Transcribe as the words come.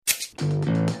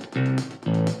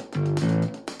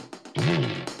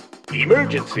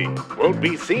Emergency won't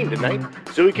be seen tonight,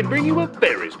 so we can bring you a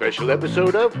very special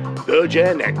episode of The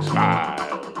Gen X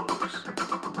Files.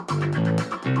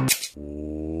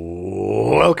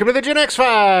 Welcome to The Gen X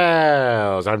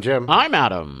Files. I'm Jim. I'm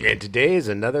Adam. And today is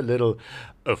another little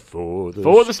For the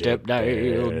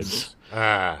Stepdads.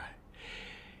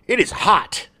 It is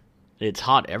hot. It's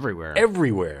hot everywhere.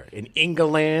 Everywhere. In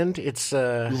England, it's...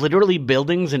 Literally,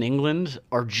 buildings in England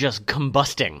are just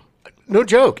combusting. No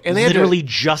joke. And they Literally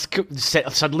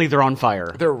suddenly they're on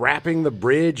fire. They're wrapping the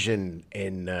bridge in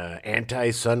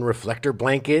anti-sun reflector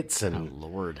blankets. And, oh,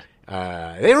 Lord. They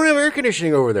don't have air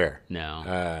conditioning over there. No.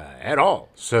 At all.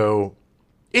 So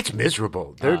it's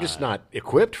miserable. They're just not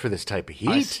equipped for this type of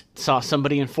heat. I saw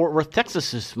somebody in Fort Worth,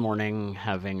 Texas this morning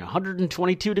having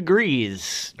 122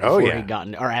 degrees before he got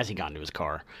as he got into his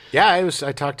car. Yeah,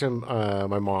 I talked to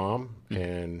my mom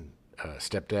and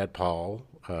stepdad Paul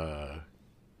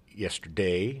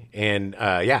yesterday, and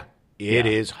it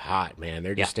is hot, man.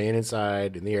 They're just staying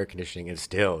inside in the air conditioning, and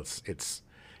still it's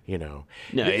No,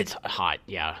 it's hot.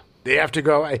 Yeah, they have to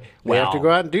go. They have to go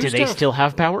out and do stuff. Do they still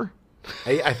have power?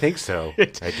 I think so.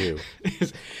 I do.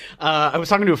 I was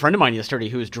talking to a friend of mine yesterday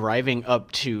who was driving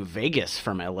up to Vegas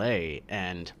from L.A.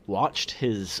 and watched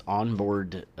his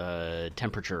onboard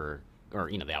temperature, or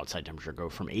the outside temperature, go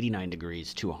from 89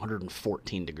 degrees to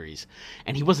 114 degrees,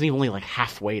 and he wasn't even only like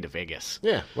halfway to Vegas.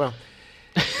 Yeah, well,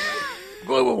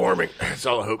 global warming. It's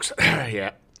all a hoax.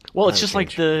 Yeah. Well, it's just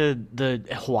like the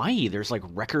Hawaii. There's like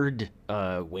record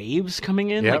waves coming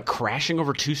in, like crashing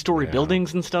over two-story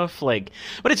buildings and stuff. Like,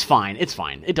 but it's fine. It's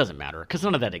fine. It doesn't matter because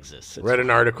none of that exists. Read an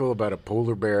article about a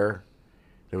polar bear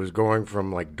that was going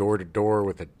from like door to door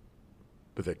with a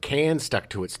can stuck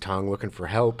to its tongue, looking for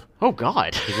help. Oh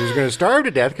God! Because he was going to starve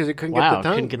to death because it couldn't get the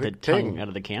tongue. Couldn't get the tongue out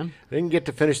of the can. I didn't get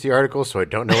to finish the article, so I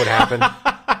don't know what happened.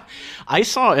 I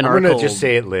saw an article. I'm going to just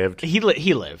say it lived. He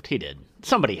lived. He did.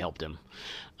 Somebody helped him.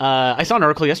 I saw an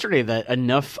article yesterday that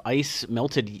enough ice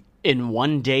melted in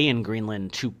one day in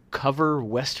Greenland to cover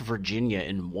West Virginia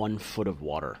in 1 foot of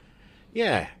water.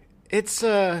 Yeah, it's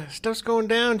stuff's going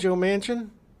down, Joe Manchin.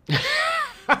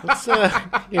 It's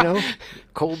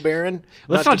cold Baron.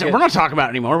 We're not talking about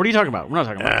it anymore. What are you talking about? We're not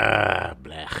talking about it.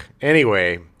 Blech.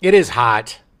 Anyway, it is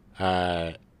hot.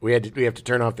 We have to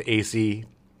turn off the AC.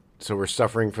 So we're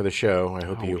suffering for the show. I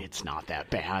hope it's not that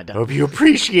bad. I hope you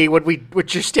appreciate what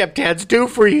your stepdads do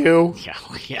for you.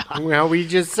 Yeah. How we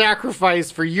just sacrifice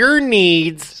for your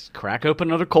needs. Just crack open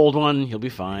another cold one. You'll be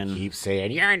fine. Keep saying,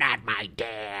 you're not my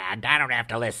dad. I don't have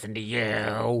to listen to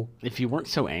you. If you weren't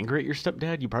so angry at your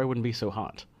stepdad, you probably wouldn't be so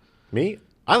hot. Me?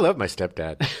 I love my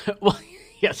stepdad. Well,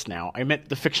 yes, now. I meant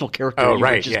the fictional character you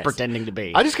were just pretending to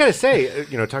be. I just got to say,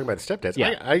 talking about the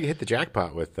stepdads, I hit the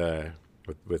jackpot with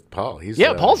Paul.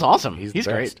 Paul's awesome. He's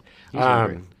great. He's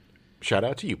great. Shout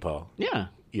out to you, Paul. Yeah.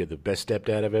 You're the best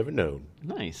stepdad I've ever known.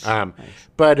 Nice.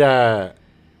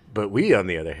 But we, on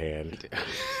the other hand,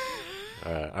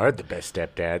 are the best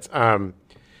stepdads.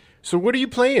 So what are you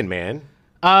playing, man?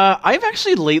 I've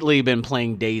actually lately been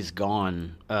playing Days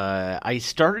Gone. I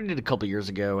started it a couple years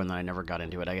ago, and then I never got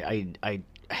into it. I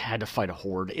had to fight a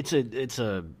horde. It's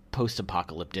a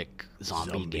post-apocalyptic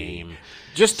zombie game.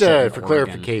 Just for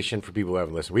clarification for people who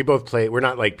haven't listened, we both play. We're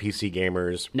not like PC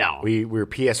gamers. No, we're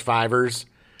PS5ers.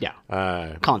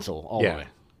 Yeah, console all the way.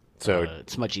 So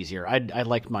it's much easier. I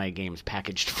like my games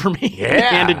packaged for me,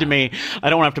 yeah. handed to me. I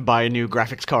don't have to buy a new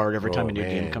graphics card every time a new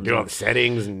game comes out. Do all the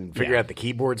settings and figure out the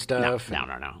keyboard stuff.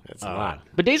 No. That's a lot.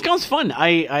 But Days Gone's fun.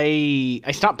 I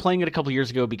stopped playing it a couple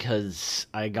years ago because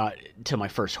I got to my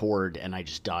first horde and I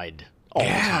just died all the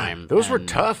time. Those were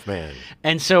tough, man.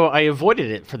 And so I avoided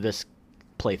it for this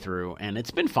playthrough, and it's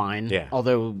been fine. Yeah.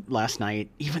 Although last night,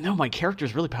 even though my character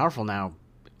is really powerful now,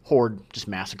 horde just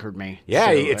massacred me. Yeah,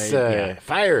 so it's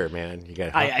fire, man. You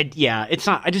got. It's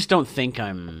not. I just don't think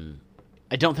I'm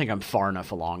far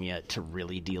enough along yet to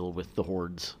really deal with the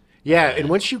hordes. Yeah, and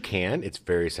once you can, it's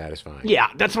very satisfying. Yeah,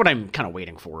 that's what I'm kind of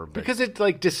waiting for. But because it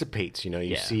like dissipates.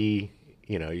 You see,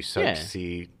 you start to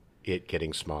see it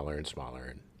getting smaller and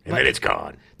smaller, and then it's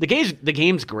gone. The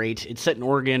game's great. It's set in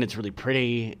Oregon. It's really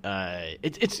pretty.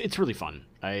 It's really fun.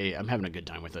 I'm having a good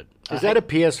time with it. Is that a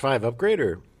PS5 upgrade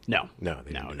or? No,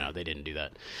 they didn't do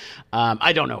that.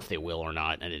 I don't know if they will or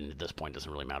not, and at this point, it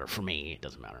doesn't really matter. For me, it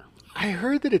doesn't matter. I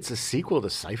heard that it's a sequel to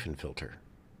Siphon Filter.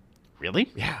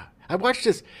 Really? Yeah. I watched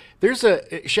this. There's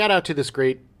a shout out to this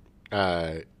great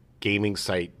gaming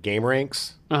site,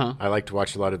 GameRanks. Uh-huh. I like to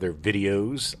watch a lot of their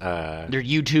videos. Their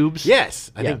YouTubes?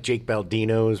 Yes. I think Jake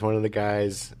Baldino is one of the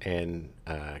guys, and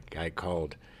a guy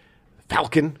called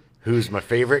Falcon. who's my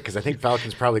favorite, because I think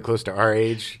Falcon's probably close to our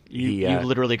age. You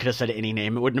literally could have said any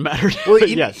name; it wouldn't have mattered. Well,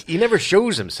 yes, he never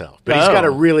shows himself, but he's got a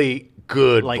really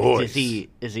good voice.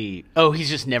 Is he? Oh, he's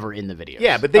just never in the videos.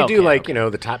 Yeah, but they do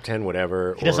the top 10,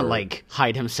 whatever. He doesn't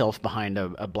hide himself behind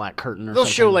a black curtain or they'll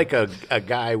something. They'll show a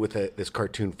guy with this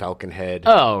cartoon falcon head.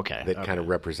 Oh, okay. That kind of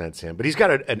represents him, but he's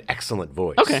got an excellent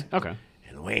voice. Okay.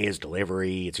 And the way his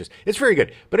delivery, it's very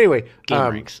good. But anyway, Game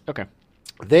ranks. Okay.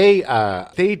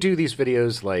 They do these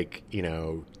videos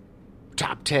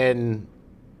top 10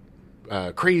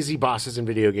 crazy bosses in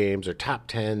video games, or top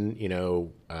 10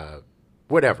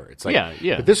 whatever. It's like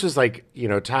yeah. But this was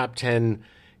top 10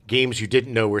 games you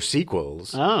didn't know were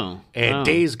sequels.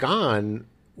 Days Gone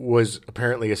was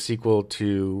apparently a sequel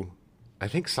to, I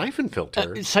think, Siphon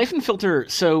Filter. Siphon Filter.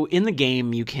 So in the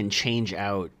game, you can change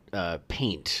out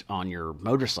paint on your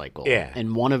motorcycle. Yeah.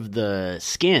 And one of the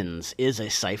skins is a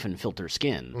Siphon Filter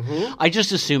skin. Mm-hmm. I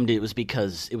just assumed it was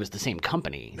because it was the same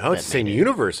company. No, it's the same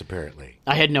universe, apparently.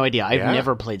 I had no idea. I've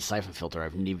never played Siphon Filter. I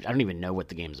don't even know what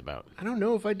the game's about. I don't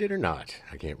know if I did or not.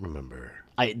 I can't remember.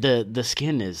 The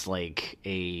skin is like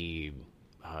a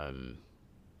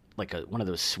one of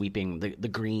those sweeping the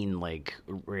green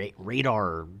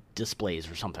radar displays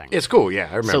or something. It's cool, yeah.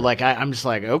 I remember. So I'm just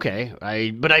like, okay,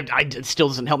 but it still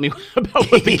doesn't help me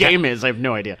about what the game is. I have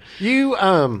no idea.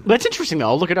 But it's interesting though.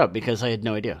 I'll look it up because I had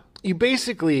no idea. You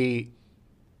basically,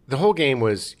 the whole game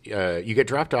was you get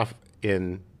dropped off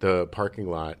in the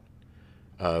parking lot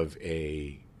of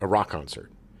a rock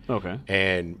concert. Okay.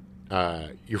 And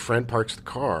your friend parks the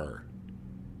car,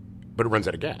 but it runs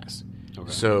out of gas. Okay.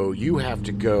 So you have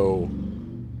to go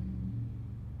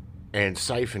and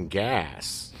siphon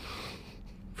gas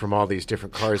from all these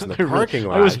different cars in the parking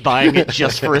lot. I was buying it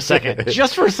just for a second.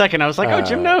 Just for a second. I was like, oh,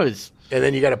 Jim knows. And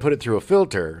then you got to put it through a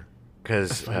filter.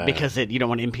 Because you don't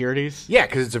want impurities? Yeah,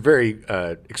 because it's a very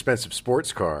expensive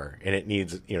sports car, and it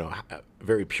needs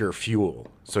very pure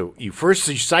fuel. So you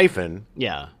siphon.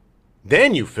 Yeah.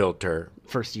 Then you filter.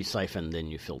 First you siphon, then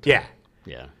you filter. Yeah.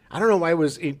 Yeah. I don't know why it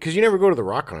was, because you never go to the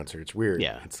rock concert. It's weird.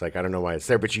 Yeah. It's like, I don't know why it's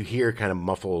there, but you hear kind of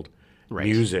muffled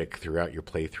music throughout your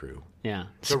playthrough. Yeah.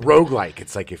 It's a roguelike.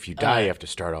 It's like if you die, you have to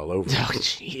start all over. Oh,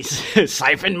 jeez.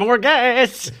 Siphon more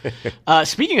gas.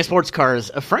 Speaking of sports cars,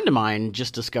 a friend of mine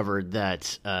just discovered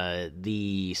that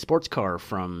the sports car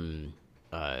from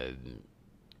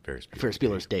Ferris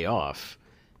Bueller's Day Off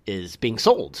is being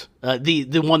sold.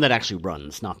 The one that actually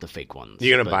runs, not the fake ones.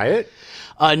 You going to buy it?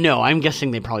 No, I'm guessing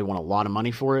they probably want a lot of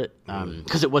money for it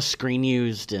because it was screen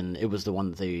used and it was the one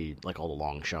that they, all the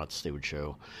long shots they would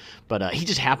show. But he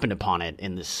just happened upon it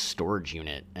in this storage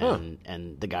unit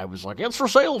and the guy was like, yeah, it's for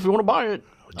sale if you want to buy it.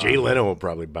 Jay Leno will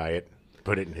probably buy it,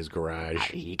 put it in his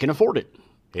garage. He can afford it.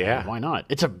 Yeah. Why not?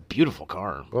 It's a beautiful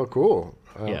car. Well, cool.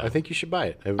 Yeah. I think you should buy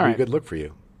it. It would be a good look for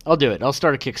you. I'll do it. I'll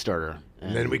start a Kickstarter.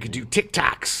 And then we could do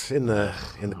TikToks in the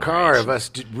car of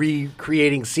us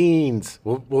recreating scenes.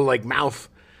 We'll mouth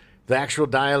the actual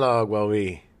dialogue while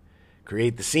we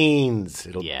create the scenes.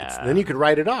 Then you could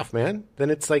write it off, man.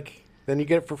 Then then you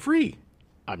get it for free.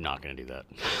 I'm not going to do that.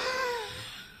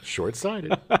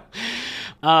 Short-sighted.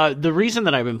 The reason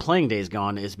that I've been playing Days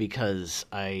Gone is because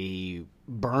I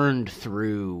burned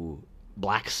through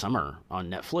Black Summer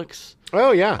on Netflix.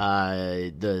 Oh,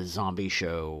 yeah. The zombie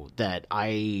show that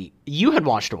you had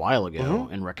watched a while ago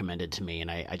and recommended to me, and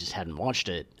I just hadn't watched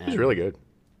it. It was really good.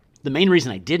 The main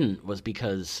reason I didn't was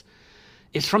because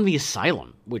it's from the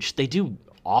Asylum, which they do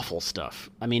awful stuff.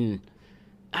 I mean,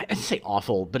 I'd say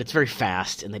awful, but it's very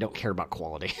fast, and they don't care about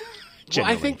quality. Well,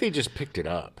 I think they just picked it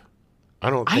up. I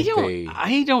don't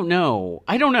know.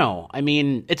 I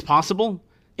mean, it's possible.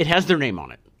 It has their name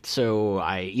on it. So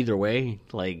either way,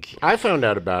 I found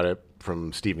out about it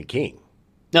from Stephen King.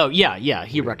 Oh, yeah,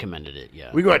 he recommended it,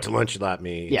 yeah. We go out to lunch a lot,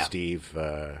 me and Steve.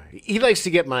 He likes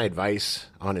to get my advice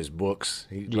on his books.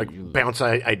 He bounce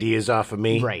ideas off of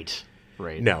me. Right.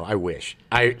 No, I wish.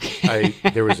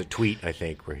 There was a tweet, I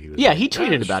think, where he was he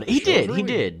tweeted about it. He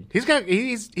did. He's got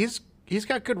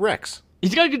good recs.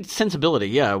 He's got a good sensibility.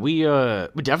 Yeah, we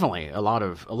definitely a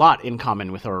lot in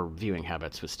common with our viewing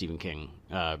habits with Stephen King.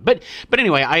 But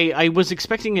anyway, I was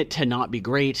expecting it to not be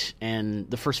great, and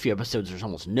the first few episodes there's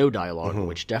almost no dialogue,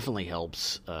 which definitely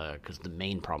helps because the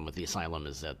main problem with the Asylum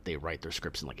is that they write their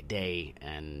scripts in a day,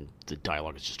 and the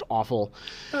dialogue is just awful.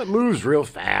 It moves real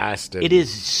fast. It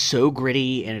is so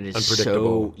gritty, and it is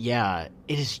unpredictable. It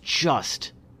is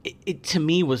just. It to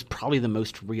me was probably the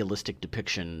most realistic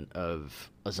depiction of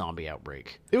a zombie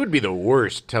outbreak. It would be the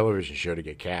worst television show to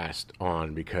get cast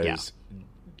on because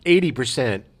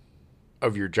 80%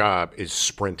 of your job is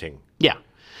sprinting. Yeah.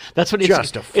 That's what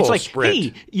just a full it's like. sprint.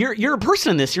 Hey, you're a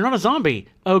person in this. You're not a zombie.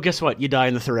 Oh, guess what? You die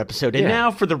in the 3rd episode, and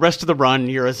now for the rest of the run,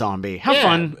 you're a zombie. Have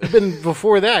fun. Then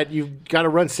before that, you've got to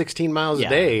run 16 miles a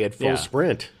day at full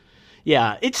sprint.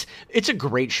 Yeah, it's a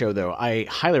great show, though. I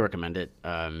highly recommend it.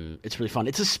 It's really fun.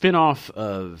 It's a spin-off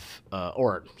of,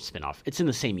 it's in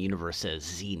the same universe as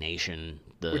Z Nation,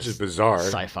 which is bizarre.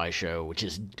 Sci-fi show, which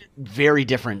is very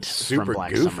different from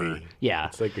Black goofy. Summer. Yeah.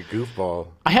 It's like a goofball.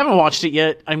 I haven't watched it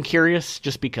yet. I'm curious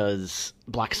just because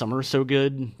Black Summer is so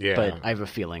good. Yeah. But I have a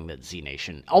feeling that Z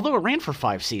Nation, although it ran for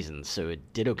 5 seasons, so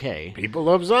it did okay. People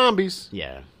love zombies.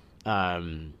 Yeah.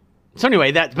 So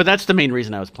anyway, that's the main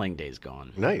reason I was playing Days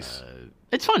Gone. Nice.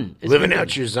 It's fun. It's living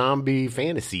out your zombie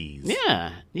fantasies.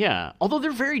 Yeah. Although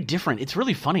they're very different. It's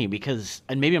really funny because,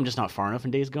 and maybe I'm just not far enough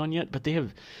in Days Gone yet, but they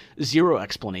have zero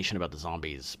explanation about the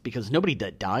zombies because nobody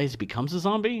that dies becomes a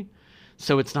zombie.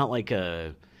 So it's not like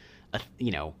everyone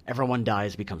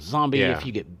dies becomes a zombie. Yeah. If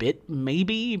you get bit,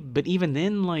 maybe. But even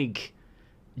then, like,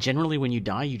 generally when you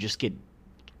die, you just get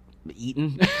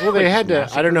eaten. Well, they had to.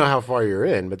 I don't know how far you're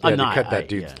in, but they had to cut that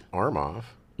dude's yeah. arm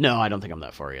off. No, I don't think I'm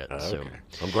that far yet. Okay.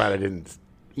 So I'm glad I didn't.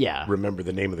 Yeah. Remember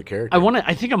the name of the character.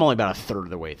 I think I'm only about 1/3 of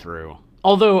the way through.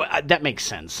 Although that makes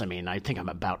sense. I mean, I think I'm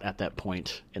about at that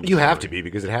point. In the you story. have to be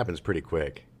because it happens pretty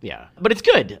quick. Yeah, but it's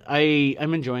good.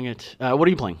 I'm enjoying it. What are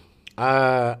you playing?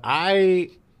 I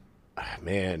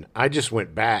just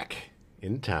went back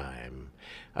in time.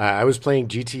 I was playing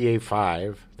GTA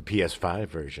 5, the PS5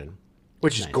 version,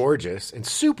 which is gorgeous and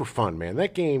super fun, man.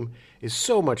 That game is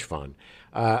so much fun.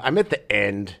 I'm at the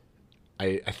end.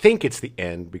 I think it's the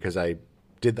end because I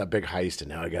did that big heist and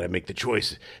now I got to make the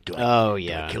choice. Do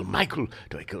I kill Michael?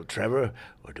 Do I kill Trevor?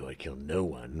 Or do I kill no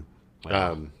one?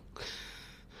 Wow.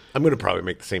 I'm going to probably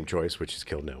make the same choice, which is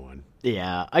kill no one.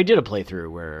 Yeah, I did a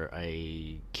playthrough where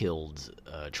I killed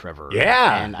Trevor.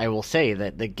 Yeah. And I will say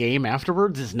that the game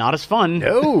afterwards is not as fun.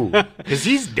 No, because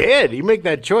he's dead. You make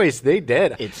that choice, they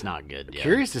dead. It's not good. Yeah.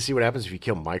 Curious to see what happens if you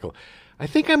kill Michael. I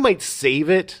think I might save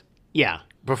it. Yeah.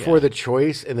 Before the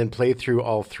choice and then play through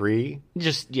all 3.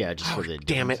 Just for the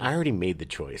damn it, I already made the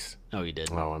choice. Oh, you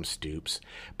did? Oh, I'm stoops.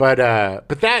 But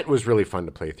that was really fun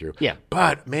to play through. Yeah.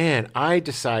 But man, I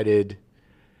decided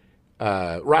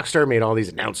Rockstar made all these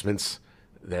announcements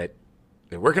that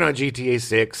they're working on GTA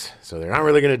 6, so they're not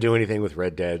really going to do anything with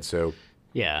Red Dead. So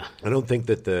yeah, I don't think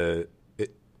that the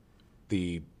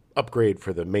upgrade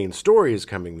for the main story is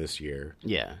coming this year.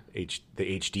 Yeah, the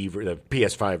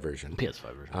PS5 version.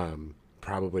 PS5 version.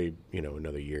 Probably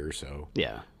another year or so.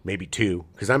 Yeah, maybe 2,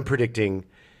 because I'm predicting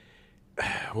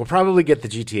we'll probably get the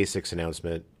GTA 6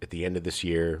 announcement at the end of this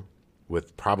year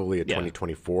with probably a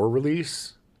 2024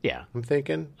 release. Yeah. I'm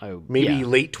thinking. Maybe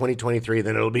late 2023,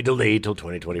 then it'll be delayed till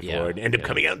 2024 and end up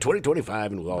coming out in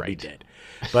 2025 and we'll all be dead.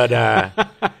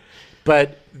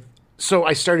 But so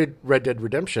I started Red Dead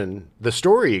Redemption, the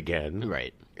story again.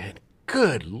 Right. And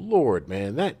good Lord,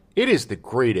 man, it is the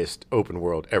greatest open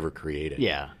world ever created.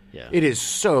 Yeah. Yeah. It is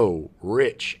so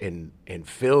rich and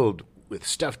filled with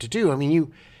stuff to do. I mean,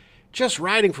 you just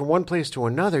riding from one place to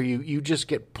another, you just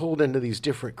get pulled into these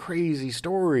different crazy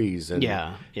stories. And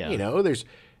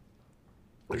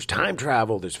there's time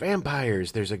travel, there's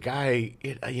vampires, there's a guy,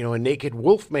 a naked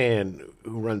wolf man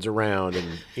who runs around and,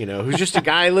 who's just a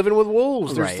guy living with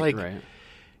wolves. There's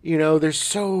there's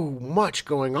so much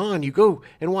going on. You go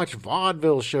and watch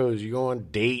vaudeville shows, you go on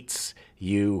dates,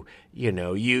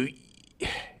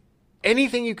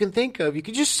 anything you can think of. You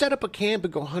can just set up a camp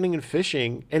and go hunting and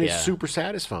fishing, and it's super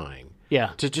satisfying.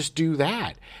 Yeah. To just do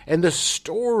that. And the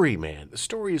story, man, the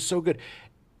story is so good.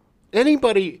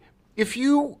 Anybody, if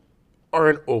you are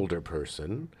an older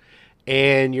person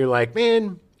and you're like,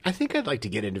 man, I think I'd like to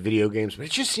get into video games, but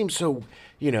it just seems so,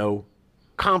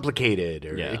 complicated,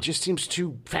 or it just seems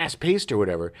too fast-paced or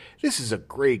whatever. This is a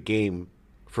great game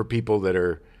for people that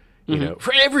are,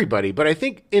 for everybody, but I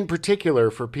think in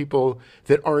particular for people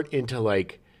that aren't into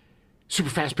like super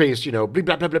fast-paced, blah, blah,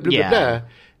 blah, blah, blah, blah, blah.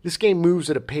 This game moves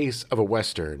at a pace of a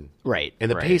Western. Right.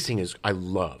 And the pacing is, I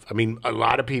love. I mean, a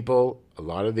lot of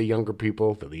the younger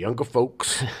people, the younger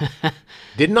folks,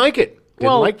 didn't like it.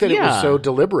 Didn't like that it was so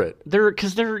deliberate.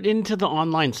 Because they're into the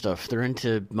online stuff. They're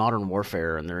into Modern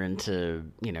Warfare, and they're into,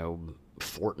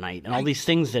 Fortnite, and all these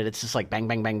things that it's just like bang,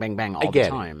 bang, bang, bang, bang all the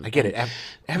time. I get it.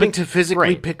 Having to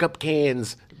physically pick up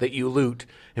cans that you loot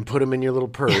and put them in your little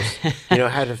purse.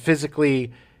 How to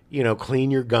physically, clean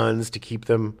your guns to keep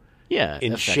them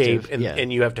in shape,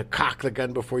 and you have to cock the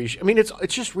gun before you I mean, it's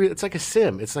just real. It's like a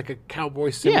sim. It's like a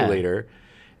cowboy simulator,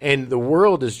 and the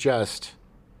world is just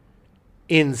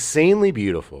insanely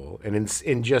beautiful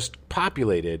and just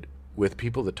populated with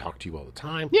people that talk to you all the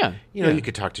time. Yeah, you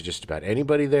could talk to just about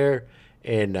anybody there,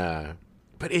 and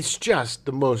but it's just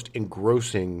the most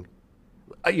engrossing.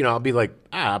 I'll be like,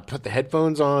 put the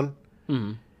headphones on,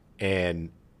 and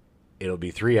it'll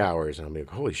be 3 hours, and I'll be like,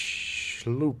 holy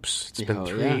schloops, it's been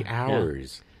 3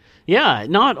 hours. Yeah,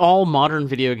 not all modern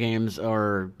video games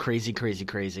are crazy, crazy,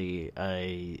 crazy.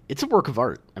 It's a work of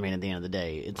art. I mean, at the end of the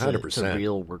day, it's a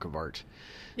real work of art.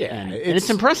 Yeah, and it's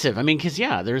impressive. I mean, because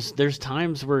there's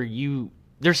times where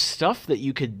there's stuff that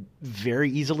you could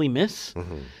very easily miss.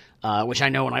 Which I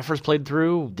know when I first played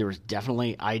through, there was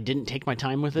definitely I didn't take my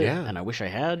time with it, and I wish I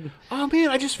had. Oh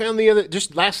man, I just found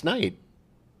just last night.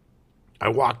 I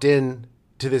walked in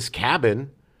to this cabin,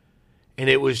 and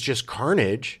it was just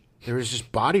carnage. There was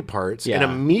just body parts, and a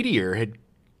meteor had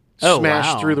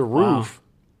smashed through the roof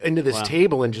into this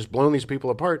table and just blown these people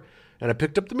apart. And I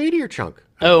picked up the meteor chunk.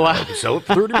 Oh, wow. I could sell it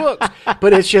for $30.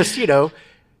 But it's just,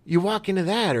 you walk into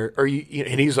that, or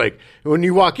and he's like, when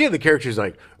you walk in, the character's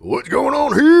like, what's going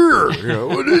on here?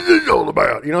 What is this all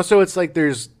about? So it's like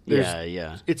there's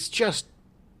it's just,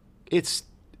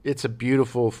 it's a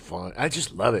beautiful fun. I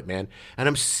just love it, man. And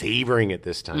I'm savoring it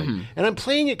this time. And I'm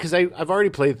playing it because I've already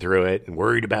played through it and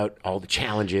worried about all the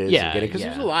challenges. Because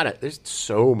there's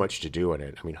so much to do in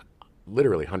it. I mean,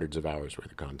 literally hundreds of hours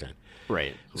worth of content.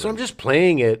 Right. So I'm just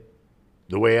playing it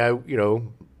the way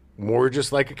more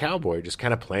just like a cowboy, just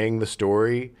kind of playing the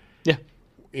story. Yeah.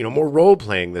 More role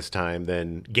playing this time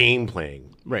than game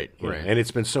playing. Right. And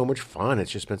it's been so much fun. It's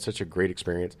just been such a great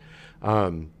experience.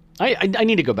 I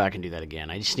need to go back and do that again.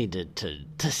 I just need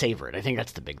to savor it. I think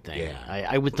that's the big thing. Yeah.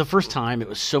 I with the first time it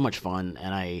was so much fun,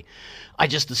 and I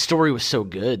just the story was so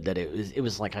good that it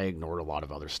was like I ignored a lot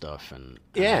of other stuff, and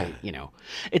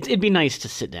it'd be nice to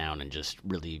sit down and just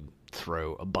really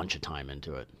throw a bunch of time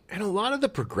into it. And a lot of the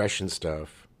progression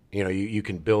stuff, you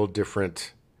can build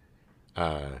different.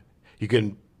 You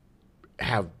can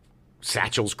have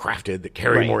satchels crafted that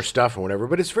carry more stuff and whatever,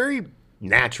 but it's very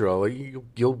natural.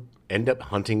 You'll end up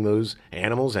hunting those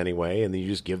animals anyway, and then you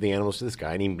just give the animals to this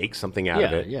guy, and he makes something out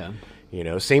of it. Yeah.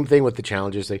 Same thing with the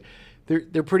challenges.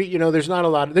 They're pretty. There's not a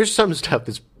lot. There's some stuff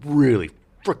that's really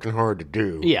freaking hard to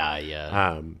do.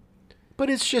 Yeah. But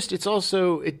it's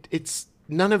also it's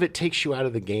none of it takes you out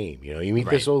of the game. You meet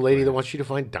this old lady that wants you to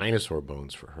find dinosaur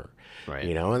bones for her. Right. And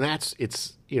you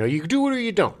do it or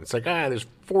you don't. It's like, there's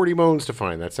 40 bones to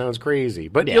find. That sounds crazy.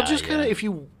 But you'll just kind of, if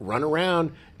you run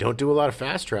around, don't do a lot of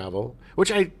fast travel,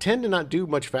 which I tend to not do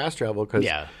much fast travel because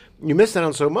you miss out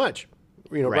on so much.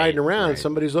 Riding around,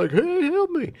 somebody's like, hey, help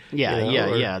me.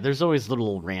 Yeah. There's always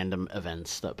little random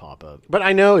events that pop up. But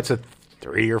I know it's a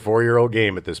 3 or 4 year old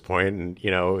game at this point, and,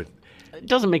 it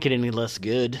doesn't make it any less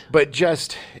good. But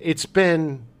just, it's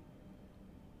got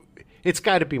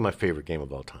to be my favorite game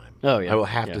of all time. Oh, yeah. I will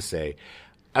have to say.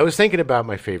 I was thinking about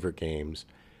my favorite games.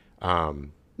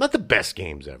 Not the best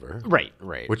games ever. Right.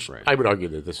 Which I would argue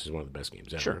that this is one of the best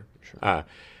games ever. Sure.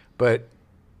 But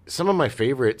some of my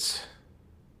favorites,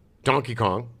 Donkey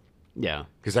Kong. Yeah.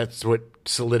 Because that's what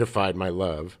solidified my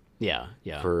love. Yeah.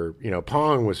 For,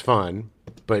 Pong was fun,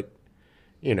 but,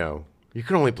 you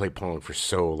can only play Pong for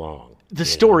so long. The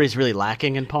story is really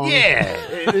lacking in Pong.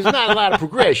 Yeah, there's not a lot of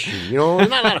progression. There's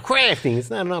not a lot of crafting. It's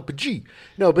not an RPG.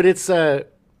 No, but it's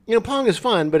Pong is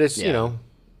fun, but it's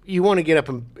you want to get up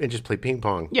and just play ping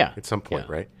pong. At some point,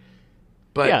 right?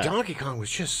 But Donkey Kong was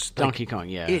just Donkey Kong.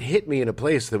 Yeah, it hit me in a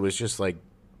place that was just like,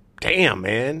 damn,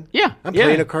 man. Yeah, I'm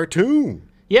playing a cartoon.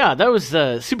 Yeah, that was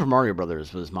Super Mario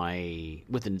Brothers was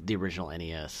with the original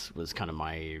NES was kind of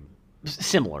my.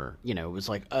 Similar, it was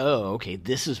like, oh, okay,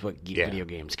 this is what video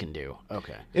games can do.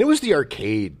 Okay, and it was the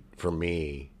arcade for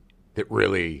me that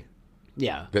really,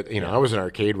 I was an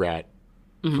arcade rat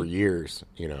for years,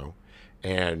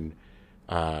 and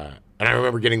I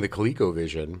remember getting the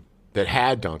ColecoVision that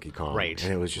had Donkey Kong, right?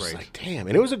 And it was just like, damn,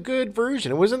 and it was a good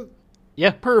version. It wasn't,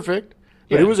 perfect,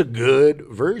 but Yeah. It was a good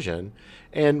version.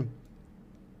 And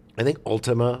I think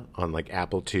Ultima on like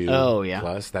Apple II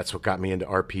Plus, that's what got me into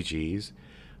RPGs.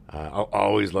 I'll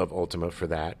always love Ultima for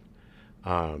that.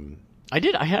 I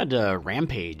had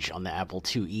Rampage on the Apple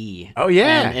IIe. Oh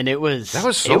yeah, and it was that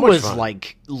was so much fun.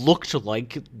 Like looked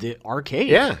like the arcade.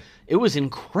 Yeah, it was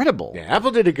incredible. Yeah,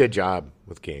 Apple did a good job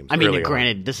with games. I mean,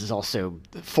 granted, this is also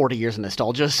 40 years of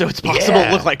nostalgia, so it's possible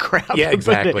to look like crap. Yeah,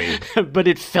 exactly. But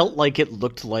it felt like it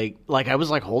looked like I was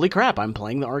like, holy crap, I'm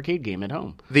playing the arcade game at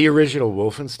home. The original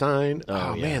Wolfenstein.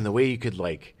 Oh man, the way you could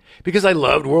because I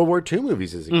loved World War II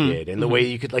movies as a kid, and the way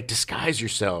you could disguise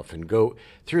yourself and go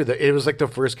through it was like the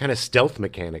first kind of stealth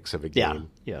mechanics of a game,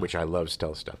 which I love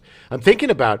stealth stuff. I'm thinking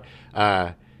about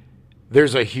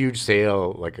there's a huge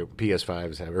sale like a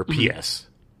PS5 is having, or PS.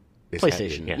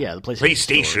 PlayStation, the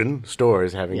PlayStation store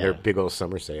is having their big old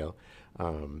summer sale.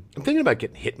 I'm thinking about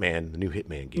getting Hitman, the new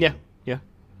Hitman game. Yeah.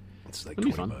 It's like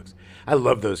 $20. I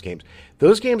love those games.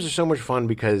 Those games are so much fun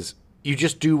because you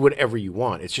just do whatever you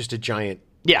want. It's just a giant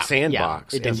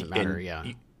sandbox. Yeah. It doesn't matter.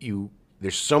 You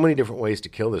there's so many different ways to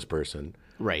kill this person.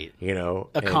 Right.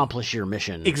 Accomplish your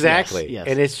mission. Exactly. Yes.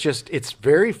 And it's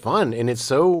very fun, and it's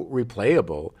so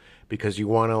replayable because you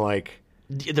want to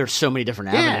there's so many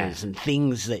different avenues and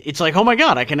things that it's like, oh my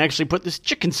God, I can actually put this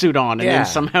chicken suit on and then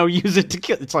somehow use it to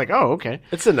kill. It's like, oh, okay.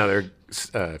 It's another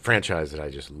franchise that I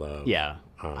just love. Yeah.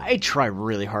 I try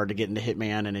really hard to get into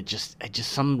Hitman, and it just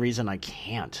some reason I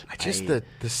can't. I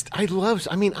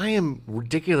am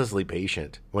ridiculously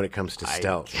patient when it comes to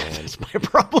stealth, man. That's my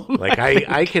problem.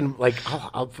 I can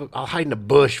I'll hide in a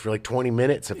bush for 20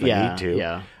 minutes if I need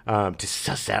to. To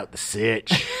suss out the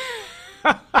sitch.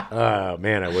 Oh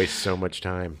man, I waste so much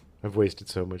time. I've wasted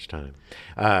so much time.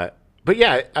 But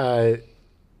yeah,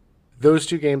 those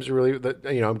two games are really,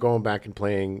 I'm going back and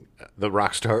playing the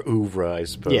Rockstar oeuvre, I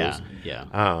suppose. Yeah.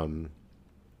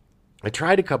 I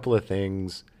tried a couple of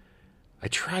things. I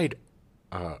tried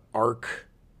Ark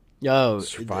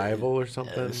Survival or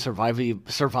something.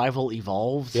 Survival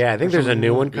Evolved. Yeah, I think there's a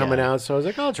new one coming out, so I was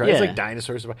like, I'll try. It's like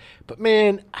Dinosaur Survival. But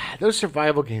man, those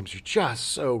survival games are just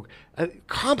so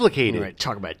complicated. Right,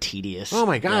 talk about tedious. Oh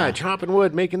my God, chopping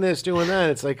wood, making this, doing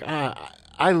that. It's like,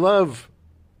 I love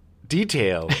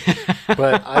detail,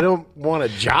 but I don't want a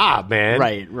job, man.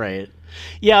 Right.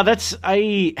 Yeah,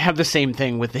 I have the same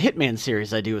thing with the Hitman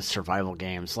series I do with survival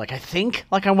games. I think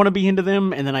I want to be into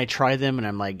them, and then I try them, and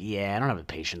I'm like, I don't have the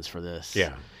patience for this.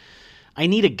 Yeah. I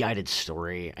need a guided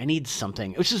story. I need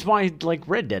something, which is why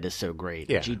Red Dead is so great.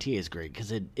 Yeah. GTA is great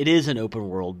because it is an open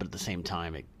world, but at the same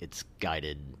time, it's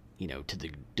guided, to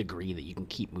the degree that you can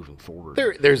keep moving forward.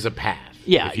 There's a path.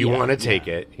 Yeah. If you want to take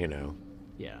it,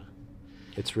 Yeah.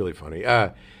 It's really funny.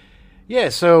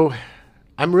 So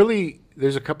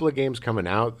there's a couple of games coming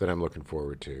out that I'm looking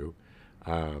forward to.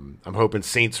 I'm hoping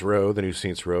Saints Row, the new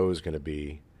Saints Row, is going to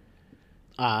be...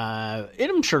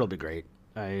 I'm sure it'll be great.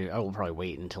 I will probably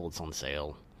wait until it's on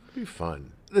sale. It'll be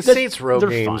fun. The Saints Row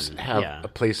games have a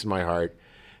place in my heart.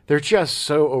 They're just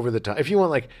so over the top. If you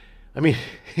want,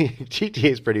 GTA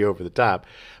is pretty over the top,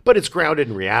 but it's grounded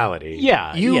in reality.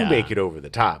 Yeah. You make it over the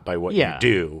top by what you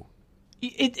do.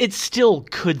 It still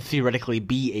could theoretically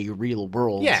be a real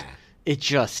world. Yeah. It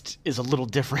just is a little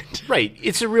different. Right.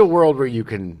 It's a real world where you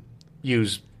can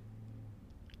use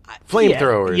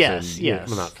flamethrowers. Yes.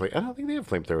 Well, not I don't think they have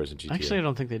flamethrowers in GTA. Actually, I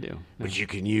don't think they do. But you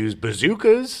can use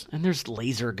bazookas. And there's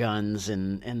laser guns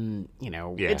and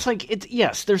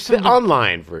it's there's some...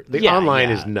 Online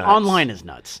is nuts. Online is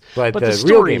nuts. But the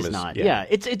story is not. Yeah.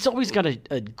 It's always got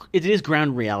it is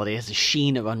ground reality. It has a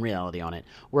sheen of unreality on it.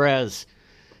 Whereas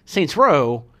Saints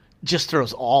Row just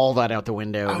throws all that out the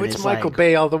window. Oh, it's Michael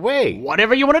Bay all the way.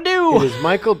 Whatever you want to do. It is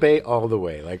Michael Bay all the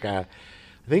way. I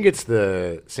think it's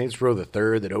the Saints Row the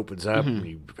Third that opens up, and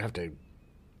you have to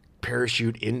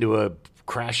parachute into a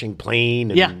crashing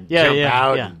plane and jump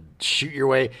out and shoot your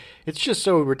way. It's just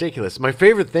so ridiculous. My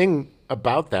favorite thing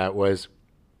about that was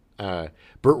Burt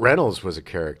Reynolds was a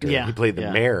character. Yeah, he played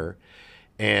the mayor,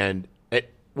 and at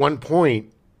one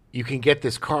point, you can get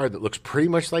this card that looks pretty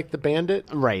much like the Bandit.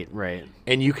 Right.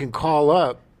 And you can call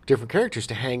up different characters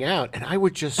to hang out. And I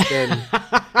would just spend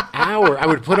hours. I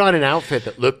would put on an outfit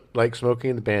that looked like Smokey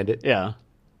and the Bandit. Yeah.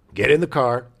 Get in the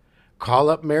car, call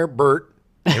up Mayor Burt,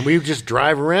 and we would just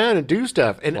drive around and do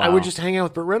stuff. And I would just hang out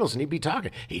with Burt Reynolds, and he'd be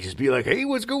talking. He'd just be like, hey,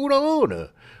 what's going on?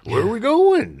 Where are we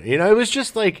going? It was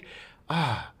just like,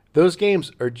 those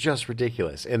games are just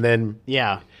ridiculous. And then...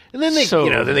 Yeah. And then they,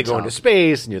 then they go into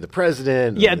space, and you're the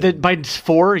president. Yeah, by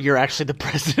 4, you're actually the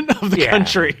president of the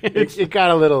country. It got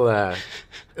a little,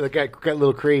 it got a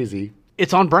little crazy.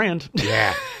 It's on brand.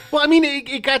 Yeah. Well, I mean,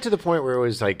 it got to the point where it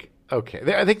was like, okay.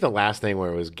 I think the last thing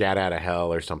where it was Get Out of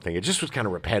Hell or something, it just was kind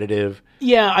of repetitive.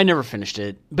 Yeah, I never finished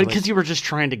it, but because you were just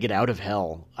trying to get out of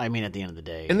hell. I mean, at the end of the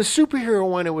day. And the superhero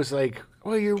one, it was like,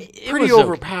 well, you're pretty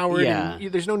overpowered. Okay. Yeah.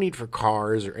 And there's no need for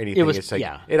cars or anything. It's like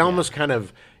it almost kind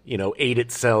of. Ate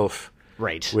itself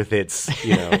with its,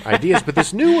 ideas. But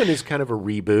this new one is kind of a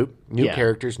reboot, new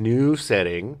characters, new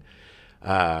setting.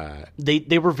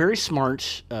 They were very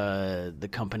smart, the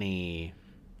company...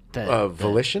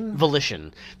 Volition?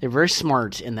 Volition. They're very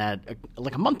smart in that,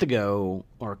 a month ago,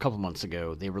 or a couple months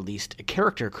ago, they released a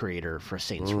character creator for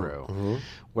Saints Row,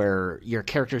 where your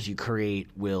characters you create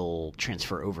will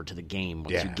transfer over to the game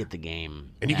once you get the game.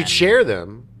 And you can share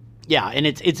them. Yeah, and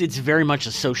it's very much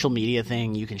a social media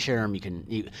thing. You can share them. You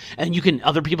can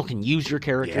other people can use your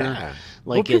character.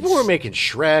 Yeah. People were making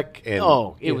Shrek,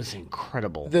 and it was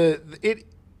incredible.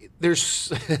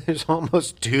 There's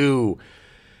almost too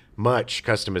much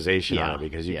customization on it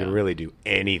because you can really do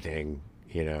anything.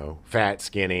 fat,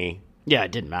 skinny. Yeah,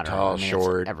 it didn't matter. Tall,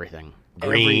 short. Everything.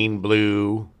 Green,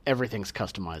 blue. Everything's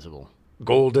customizable.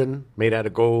 Golden, made out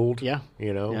of gold. Yeah.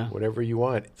 Whatever you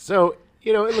want. So,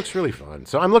 it looks really fun.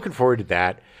 So I'm looking forward to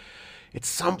that. At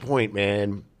some point,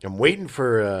 man, I'm waiting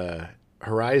for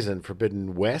Horizon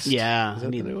Forbidden West. Yeah,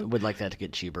 would like that to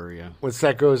get cheaper, yeah. Once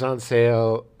that goes on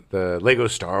sale, the Lego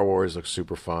Star Wars looks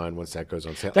super fun once that goes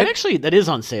on sale. That is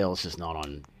on sale. It's just not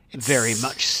on very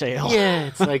much sale. Yeah,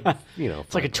 it's like,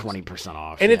 it's like a 20%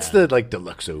 off. And it's the,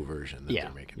 Deluxo version that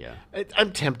they're making. Yeah.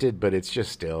 I'm tempted, but it's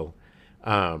just still...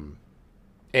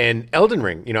 and Elden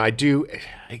Ring,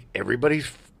 everybody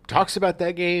talks about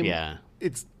that game. Yeah.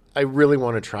 I really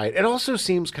want to try it. It also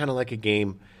seems kind of like a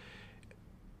game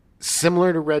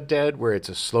similar to Red Dead, where it's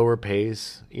a slower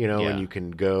pace, and you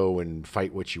can go and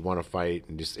fight what you want to fight,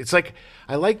 and it's like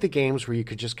I like the games where you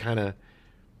could just kind of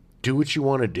do what you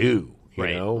want to do.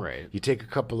 Right. You take a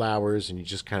couple hours and you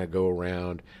just kind of go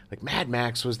around. Like Mad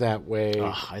Max was that way.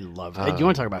 Oh, I love it. You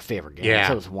want to talk about favorite games? Yeah.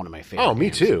 That was one of my favorite. Oh, me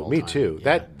games too. of all Me time. too.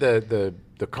 Yeah. That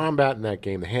the combat in that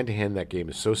game, the hand to hand in that game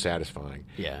is so satisfying.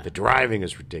 Yeah. The driving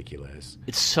is ridiculous.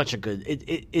 It's such a good.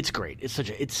 It's great.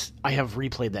 I have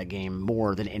replayed that game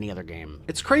more than any other game.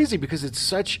 It's crazy because it's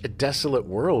such a desolate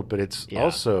world, but it's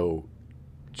also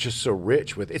just so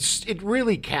rich with it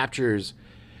really captures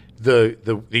the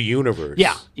universe.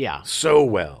 Yeah. So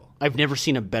well. I've never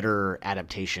seen a better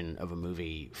adaptation of a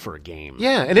movie for a game.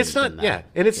 Yeah, and it's not. Yeah,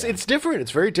 and it's different.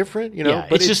 It's very different. Yeah,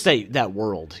 but it's just that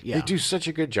world. Yeah, they do such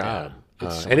a good job, so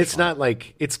and it's fun. not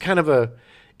like it's kind of a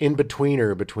in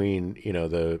betweener between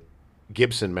the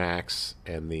Gibson Max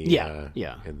and the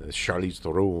and the Charlize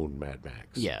Theron Mad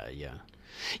Max. Yeah.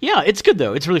 It's good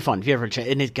though. It's really fun. If you ever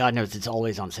and God knows it's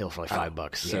always on sale for like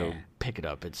 $5. So pick it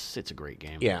up. It's a great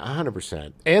game. Yeah,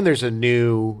 100%. And there's a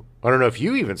new. I don't know if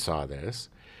you even saw this.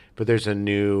 But there's a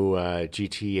new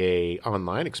GTA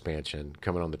Online expansion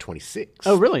coming on the 26th.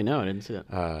 Oh, really? No, I didn't see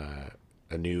that.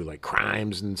 A new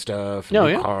crimes and stuff,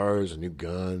 new cars, and new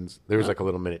guns. There was a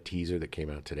little minute teaser that came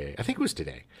out today. I think it was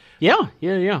today. Yeah.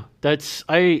 That's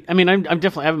I'm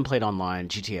definitely I haven't played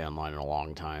GTA Online in a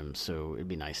long time, so it'd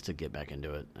be nice to get back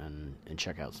into it and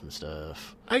check out some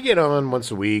stuff. I get on once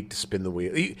a week to spin the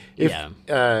wheel.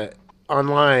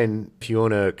 Online, if you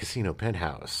own a casino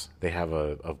penthouse, they have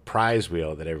a prize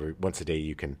wheel that once a day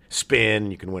you can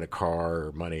spin. You can win a car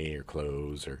or money or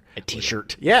clothes or a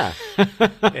T-shirt. Yeah,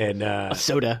 and a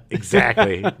soda.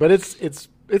 Exactly. But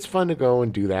it's fun to go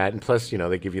and do that, and plus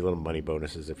they give you little money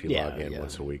bonuses if you log in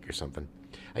once a week or something.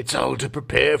 It's all to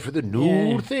prepare for the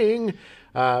new thing.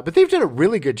 But they've done a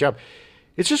really good job.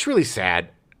 It's just really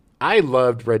sad. I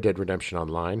loved Red Dead Redemption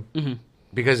Online. Mm-hmm.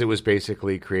 Because it was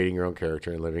basically creating your own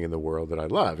character and living in the world that I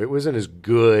love. It wasn't as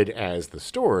good as the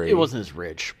story. It wasn't as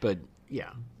rich, but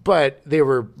yeah. But they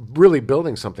were really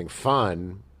building something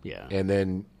fun. Yeah. And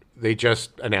then they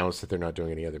just announced that they're not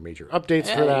doing any other major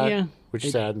updates for that, which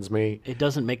saddens me. It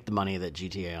doesn't make the money that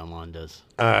GTA Online does.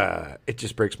 It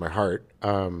just breaks my heart.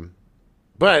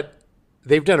 But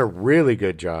they've done a really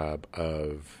good job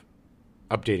of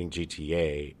updating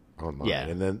GTA Online. Yeah.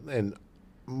 And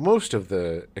most of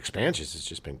the expansions has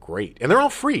just been great, and they're all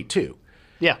free too.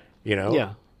 Yeah,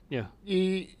 Yeah.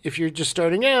 If you're just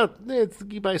starting out,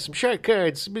 you buy some shark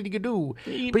cards, what you can do.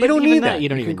 But you don't need that. You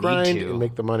don't can even grind need to and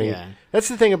make the money. Yeah. That's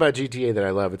the thing about GTA that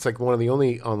I love. It's like one of the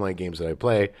only online games that I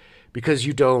play because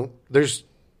you don't.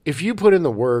 If you put in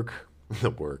the work,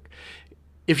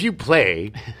 if you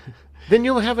play, then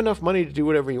you'll have enough money to do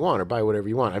whatever you want or buy whatever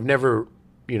you want. I've never,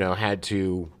 had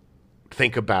to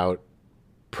think about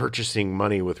purchasing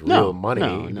money with real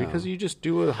money because you just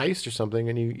do a heist or something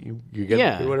and you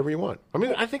get whatever you want. I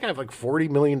mean, I think I have like $40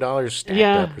 million stacked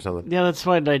up or something. Yeah, that's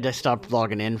why I stopped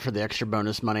logging in for the extra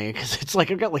bonus money because it's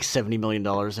like I've got like $70 million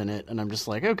in it and I'm just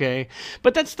like, okay.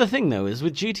 But that's the thing though, is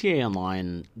with GTA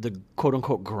Online, the quote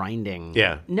unquote grinding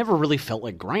never really felt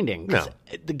like grinding. No.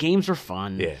 The games are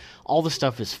fun. Yeah. All the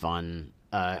stuff is fun.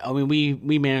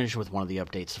 We managed with one of the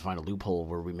updates to find a loophole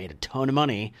where we made a ton of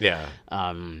money. Yeah.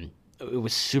 It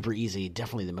was super easy,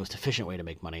 definitely the most efficient way to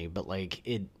make money. But like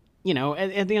it,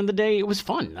 at the end of the day, it was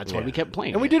fun. That's why we kept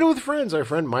playing. And we did it with friends. Our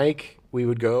friend Mike, we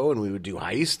would go and we would do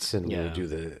heists and we would do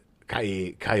the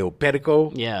Cayo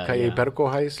Perico. Cayo Perico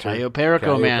heist. Cayo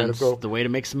Perico, man. It's the way to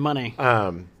make some money.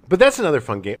 But that's another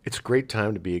fun game. It's a great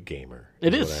time to be a gamer.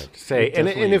 It is. What I have to say. And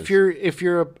if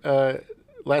you're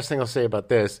last thing I'll say about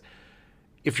this,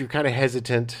 if you're kind of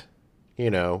hesitant,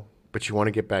 but you want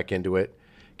to get back into it,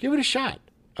 give it a shot.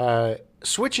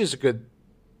 Switch is a good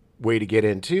way to get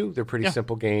into. They're pretty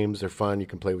simple games. They're fun. You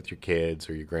can play with your kids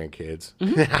or your grandkids,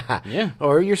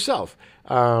 or yourself.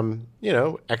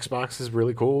 Xbox is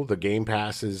really cool. The Game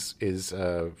Pass is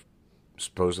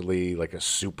supposedly like a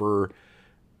super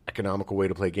economical way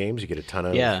to play games. You get a ton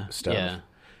of stuff. Yeah.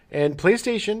 And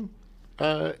PlayStation,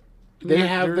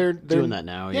 they're doing that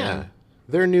now. Yeah.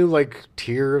 Their new like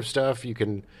tier of stuff. You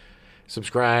can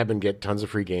subscribe and get tons of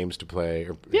free games to play.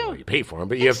 Or, you pay for them,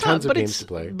 but you have tons of games to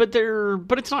play. But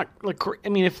it's not like, I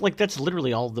mean, if like that's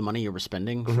literally all the money you were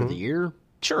spending for the year,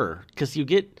 sure, because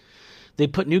they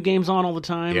put new games on all the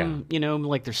time. Yeah. You know,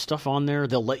 like there's stuff on there.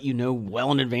 They'll let you know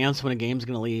well in advance when a game's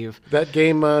going to leave. That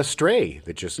game Stray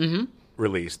that just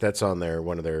released, that's on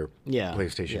one of their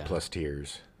PlayStation Plus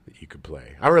tiers that you could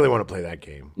play. I really want to play that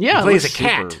game. Yeah, you play as a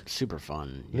cat. Super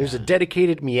fun. Yeah. There's a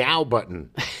dedicated meow button.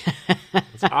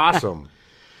 It's awesome.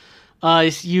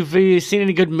 You've seen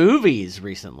any good movies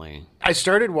recently? I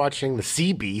started watching The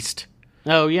Sea Beast.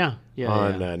 Oh yeah,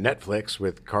 on Netflix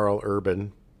with Carl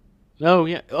Urban. Oh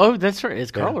yeah. Oh, that's right.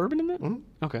 Is Carl Urban in that?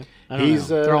 Mm-hmm. Okay. I don't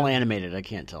know. They're all animated. I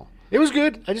can't tell. It was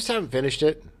good. I just haven't finished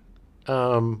it.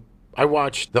 I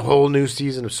watched the whole new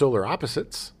season of Solar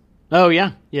Opposites. Oh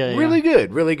yeah, Really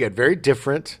good. Really good. Very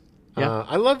different. Yeah.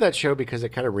 I love that show because it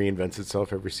kind of reinvents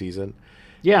itself every season.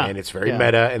 Yeah, and it's very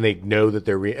meta, and they know that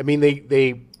they're.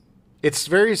 It's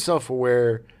very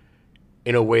self-aware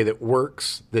in a way that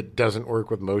works, that doesn't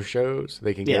work with most shows.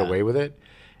 They can get away with it,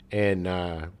 and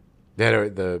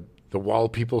the Wall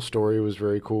People story was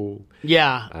very cool.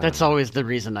 Yeah, that's always the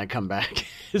reason I come back.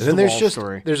 And then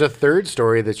there's a third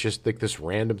story that's just like this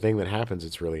random thing that happens.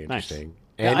 It's really interesting. Nice.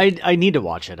 And I need to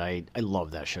watch it. I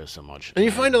love that show so much. And you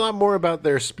find a lot more about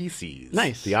their species.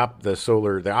 Nice. The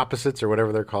opposites or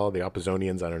whatever they're called, the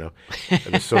Opposonians, I don't know.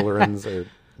 Or the Solarians.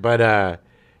 But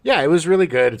it was really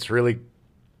good. It's really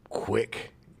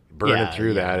quick. Burning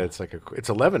through that. It's like it's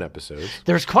 11 episodes.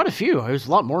 There's quite a few. It was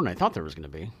a lot more than I thought there was going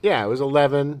to be. Yeah, it was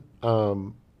 11. It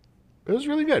was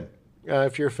really good.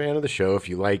 If you're a fan of the show, if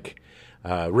you like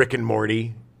Rick and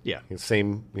Morty. Yeah.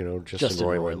 Same, Justin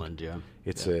Roiland. Yeah.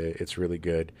 It's really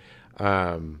good.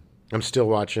 I'm still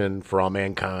watching For All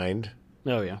Mankind.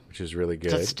 Oh yeah, which is really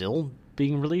good. Is that still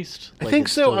being released? I think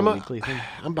so.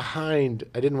 I'm behind.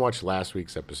 I didn't watch last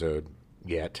week's episode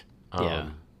yet.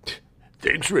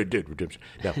 Thanks for Red Dead Redemption.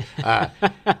 No, I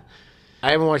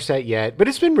haven't watched that yet, but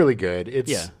it's been really good.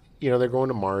 It's they're going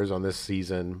to Mars on this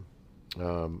season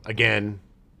again.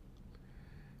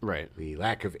 Right. The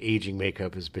lack of aging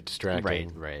makeup is a bit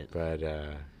distracting. Right.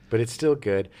 But it's still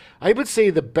good. I would say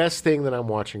the best thing that I'm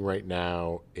watching right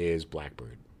now is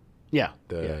Blackbird. Yeah.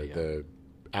 The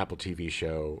Apple TV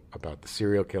show about the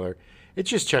serial killer. It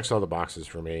just checks all the boxes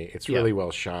for me. It's really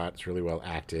well shot. It's really well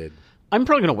acted. I'm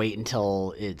probably going to wait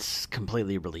until it's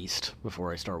completely released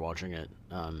before I start watching it.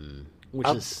 Which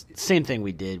is the same thing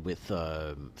we did with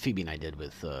Phoebe and I did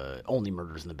with Only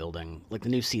Murders in the Building. Like the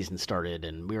new season started,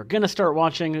 and we were gonna start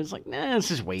watching. It was like, let's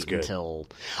just wait until.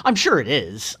 I'm sure it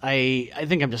is. I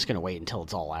think I'm just gonna wait until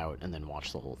it's all out and then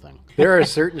watch the whole thing. There are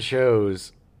certain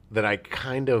shows that I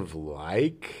kind of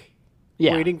like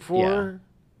waiting for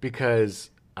because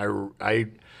I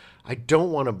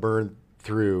don't want to burn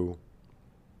through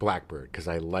Blackbird because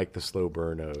I like the slow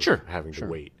burn of having to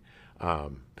wait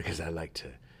because I like to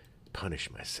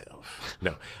punish myself.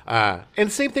 No.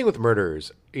 And same thing with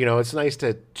Murderers. It's nice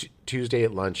to Tuesday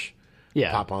at lunch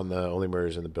pop on the Only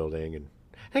Murders in the Building and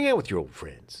hang out with your old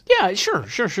friends. Yeah, sure.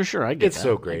 I get it's that.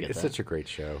 So great. It's such a great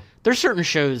show. There's certain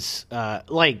shows,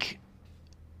 like,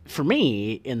 for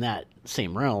me, in that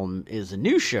same realm, is a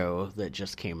new show that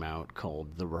just came out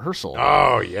called The Rehearsal.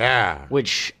 Oh, yeah.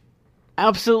 Which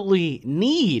absolutely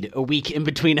need a week in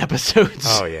between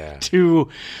episodes to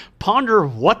ponder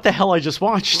what the hell I just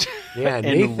watched and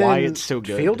Nathan why it's so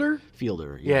good.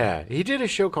 Fielder. Yeah. He did a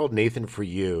show called Nathan For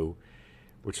You,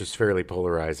 which was fairly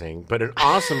polarizing, but an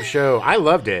awesome show. I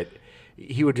loved it.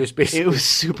 He would just basically... It was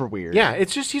super weird. Yeah,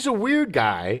 it's just he's a weird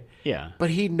guy. Yeah. But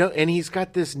he's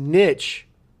got this niche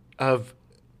of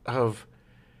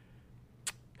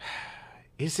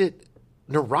is it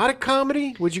neurotic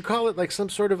comedy? Would you call it like some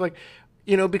sort of like...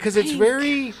 because it's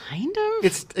very kind of.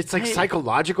 It's like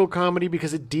psychological comedy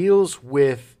because it deals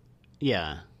with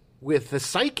the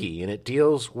psyche and it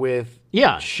deals with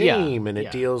shame and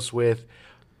it deals with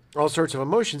all sorts of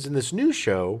emotions. And this new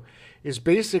show is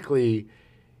basically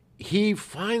he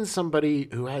finds somebody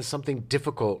who has something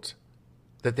difficult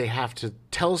that they have to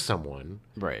tell someone,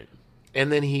 right?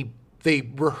 And then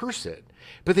they rehearse it,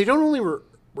 but they don't only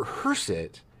rehearse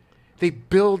it. They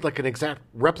build like an exact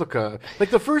replica.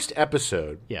 Like the first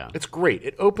episode, it's great.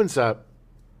 It opens up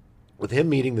with him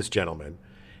meeting this gentleman,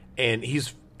 and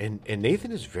and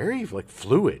Nathan is very like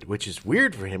fluid, which is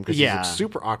weird for him because he's a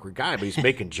super awkward guy, but he's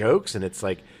making jokes, and it's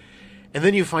like, and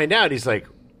then you find out he's like,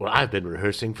 well, I've been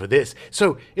rehearsing for this,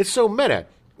 so it's so meta.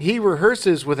 He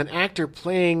rehearses with an actor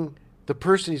playing the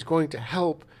person he's going to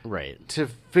help Right. to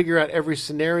figure out every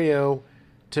scenario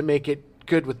to make it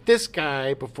good with this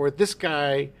guy before this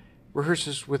guy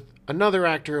rehearses with another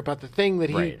actor about the thing that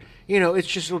he, Right. it's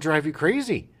just, it'll drive you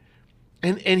crazy.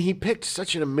 And he picked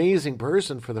such an amazing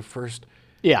person for the first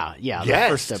Yeah. Yes. The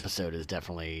first episode is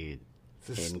definitely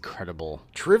incredible.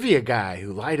 trivia guy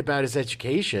who lied about his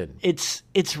education. It's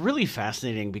really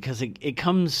fascinating because it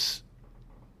comes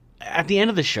at the end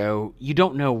of the show. You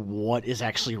don't know what is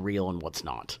actually real and what's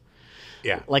not.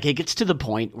 Yeah. Like, it gets to the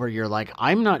point where you're like,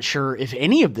 I'm not sure if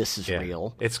any of this is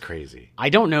real. It's crazy. I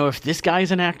don't know if this guy's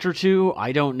an actor too.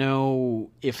 I don't know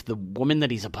if the woman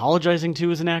that he's apologizing to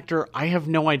is an actor. I have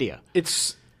no idea.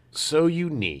 It's so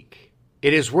unique.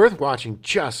 It is worth watching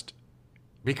just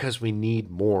because we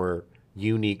need more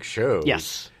unique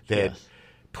shows that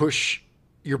push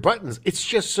your buttons. It's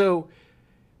just so...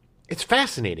 It's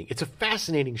fascinating. It's a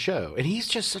fascinating show. And he's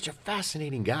just such a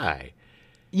fascinating guy.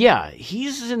 Yeah,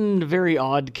 he's a very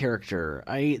odd character.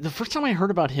 The first time I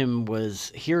heard about him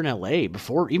was here in LA,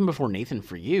 even before Nathan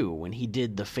For You, when he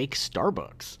did the fake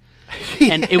Starbucks.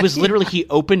 And it was literally, he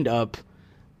opened up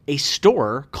a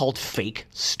store called Fake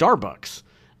Starbucks.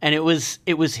 And it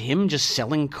was him just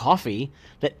selling coffee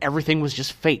that everything was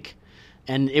just fake.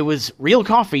 And it was real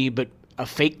coffee, but a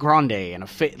fake grande and a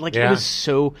fake, it was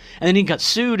so, and then he got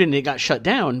sued and it got shut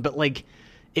down, but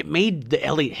it made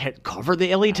the cover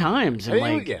the LA Times,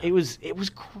 and it was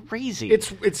crazy.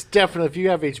 It's definitely, if you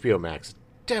have HBO Max,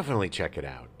 definitely check it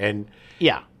out, and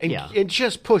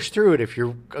just push through it if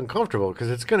you're uncomfortable, because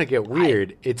it's going to get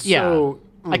weird.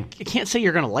 I can't say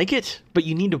you're going to like it, but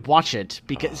you need to watch it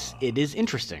because it is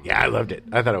interesting. Yeah, I loved it.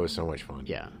 I thought it was so much fun.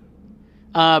 Yeah,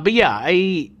 but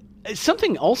yeah,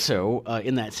 something also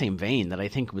in that same vein that I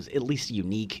think was at least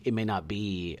unique. It may not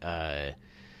be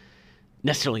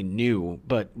necessarily new,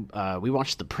 but we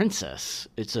watched The Princess.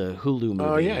 It's a Hulu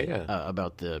movie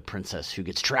about the princess who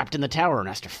gets trapped in the tower and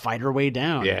has to fight her way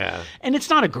down. Yeah. And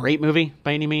it's not a great movie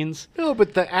by any means. No,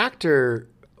 but the actor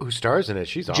who stars in it,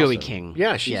 she's awesome. Joey King.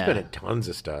 Yeah, she's been in tons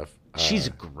of stuff. She's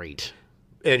great.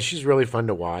 And she's really fun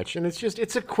to watch. And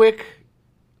it's a quick,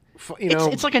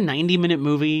 It's like a 90-minute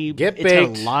movie. Get baked,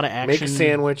 it's got a lot of action. make a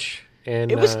sandwich,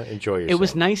 and enjoy yourself. It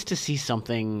was nice to see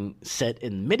something set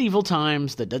in medieval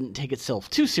times that doesn't take itself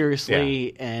too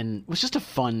seriously, and was just a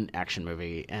fun action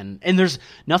movie. And there's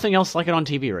nothing else like it on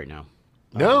TV right now.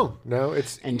 No,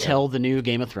 it's... Until the new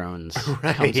Game of Thrones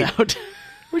comes out.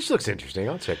 Which looks interesting.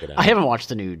 I'll check it out. I haven't watched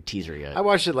the new teaser yet. I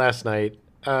watched it last night.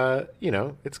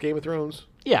 It's Game of Thrones.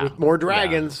 Yeah. With more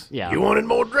dragons. Yeah. You wanted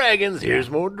more dragons. Here's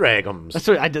more dragons. That's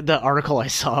what I did. The article I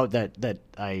saw that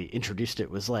I introduced it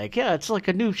was like, it's like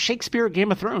a new Shakespeare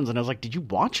Game of Thrones. And I was like, did you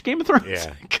watch Game of Thrones?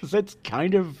 Yeah. Because that's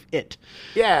kind of it.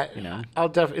 Yeah.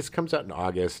 It comes out in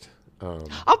August.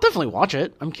 I'll definitely watch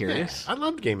it. I'm curious. Yeah, I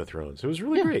loved Game of Thrones. It was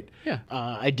really great. Yeah.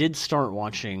 I did start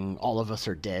watching All of Us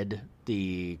Are Dead,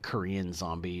 the Korean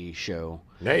zombie show.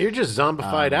 Yeah, you're just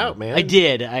zombified out, man. I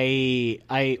did. I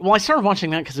started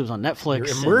watching that because it was on Netflix.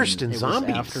 You're immersed in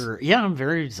zombies. I'm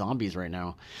very zombies right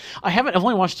now. I've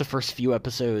only watched the first few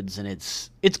episodes, and it's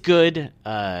good.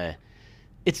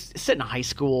 It's set in high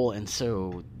school, and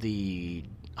so the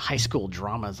high school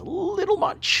drama is a little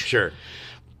much. Sure.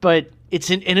 But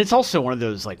it's also one of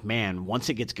those, once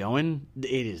it gets going,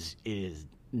 it is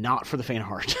not for the faint of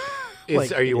heart.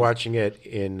 Are you watching it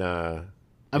in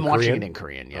I'm watching it in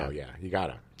Korean, yeah. Oh, yeah. You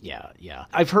gotta. Yeah.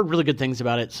 I've heard really good things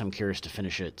about it, so I'm curious to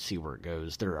finish it, see where it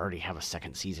goes. They already have a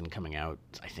second season coming out.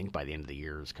 I think by the end of the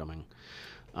year is coming.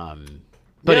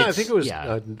 But I think it was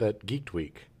that Geeked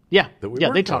Week. Yeah,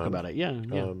 they talk on. about it. Yeah.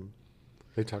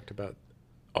 They talked about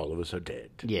All of Us Are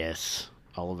Dead. Yes,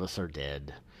 All of Us Are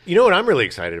Dead. You know what I'm really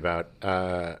excited about?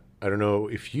 I don't know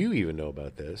if you even know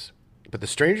about this, but the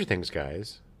Stranger Things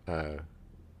guys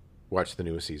watched the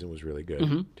newest season. Was really good.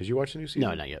 Mm-hmm. Did you watch the new season?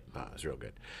 No, not yet. Oh, it was real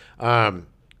good.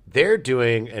 They're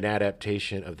doing an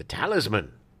adaptation of The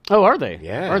Talisman. Oh, are they?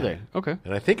 Yeah. Are they? Okay.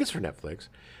 And I think it's for Netflix.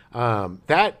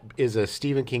 That is a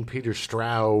Stephen King, Peter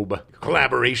Straub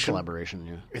collaboration.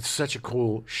 Yeah. It's such a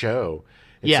cool show.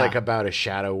 It's like about a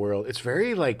shadow world. It's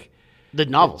very the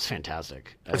novel's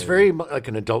fantastic. It's very like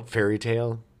an adult fairy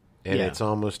tale, and it's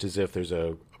almost as if there's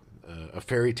a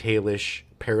fairy tale-ish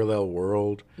parallel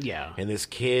world. Yeah. And this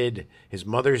kid, his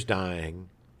mother's dying,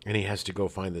 and he has to go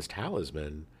find this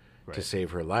talisman to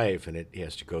save her life, and he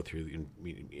has to go through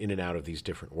in and out of these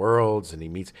different worlds, and he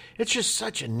meets. It's just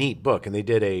such a neat book, and they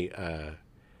did a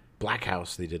Black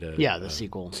House. They did the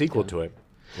sequel to it.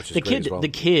 Which is great as well. The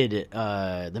kid,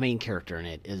 the main character in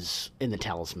it is in The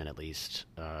Talisman, at least.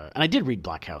 And I did read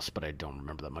Black House, but I don't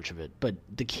remember that much of it. But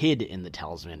the kid in The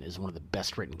Talisman is one of the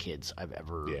best written kids I've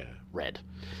ever read.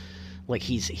 Like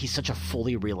he's such a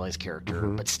fully realized character,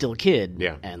 but still a kid.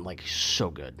 Yeah. And like so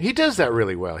good. He does that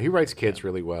really well. He writes kids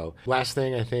really well. Last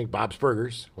thing, I think, Bob's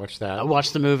Burgers. Watch that. I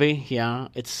watched the movie. Yeah,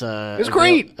 it's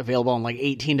great. Available on like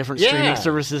 18 different streaming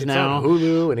services it's now. On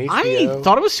Hulu and HBO. I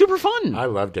thought it was super fun. I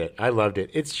loved it.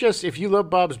 It's just, if you love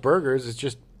Bob's Burgers, it's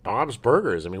just Bob's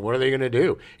Burgers. I mean, what are they going to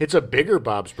do? It's a bigger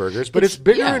Bob's Burgers, but it's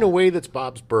bigger in a way that's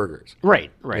Bob's Burgers.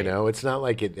 Right. You know, it's not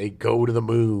like they go to the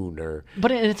moon or.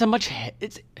 But it's a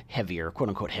it's heavier, quote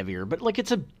unquote heavier, but like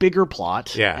it's a bigger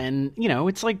plot. Yeah. And, you know,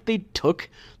 it's like they took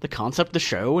the concept of the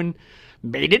show and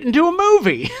made it into a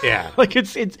movie. Yeah. Like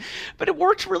but it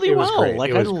worked really well. Great.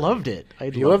 Like I loved it.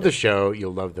 If you love the show,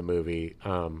 you'll love the movie.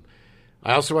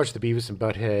 I also watched the Beavis and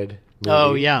Butthead movie.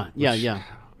 Oh, yeah.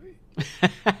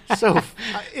 So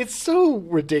it's so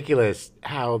ridiculous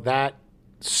how that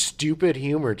stupid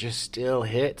humor just still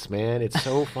hits, man. It's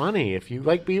so funny. If you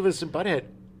like Beavis and Butthead,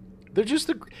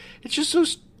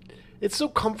 it's so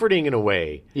comforting in a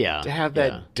way. Yeah. To have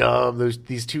that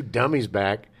these two dummies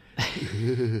back,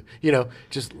 you know,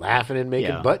 just laughing and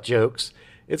making butt jokes.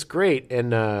 It's great.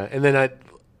 And then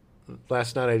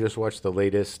last night I just watched the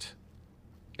latest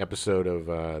episode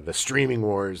of the Streaming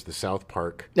Wars, the South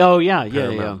Park. Oh yeah,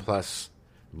 Paramount Plus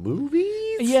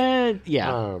movies. Yeah.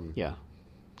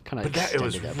 Kind of. But it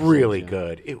was really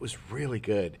good. It was really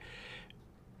good.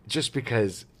 Just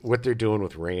because what they're doing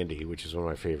with Randy, which is one of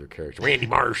my favorite characters, Randy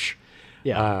Marsh.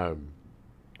 Yeah.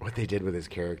 What they did with his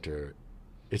character,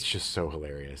 it's just so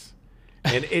hilarious.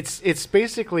 And it's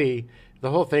basically the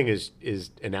whole thing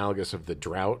is analogous of the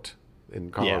drought in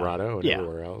Colorado and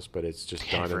everywhere else, but it's just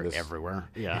done in this everywhere.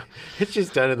 Yeah, it's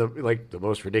just done in the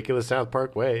most ridiculous South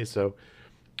Park way. So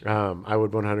I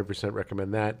would 100%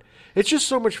 recommend that. It's just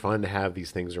so much fun to have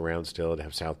these things around still, to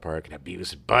have South Park and have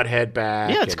Beavis and Butthead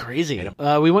back. Yeah, it's crazy.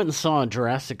 We went and saw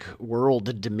Jurassic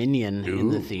World Dominion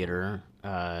in the theater.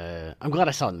 I'm glad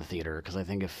I saw it in the theater because I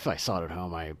think if I saw it at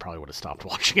home, I probably would have stopped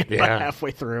watching it about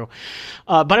halfway through.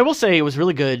 But I will say it was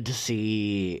really good to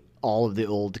see all of the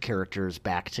old characters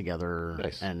back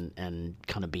together and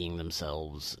kind of being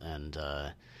themselves. And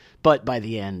but by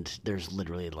the end, there's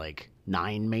literally like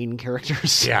 9 main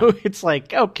characters. So it's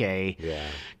like, okay,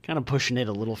 kind of pushing it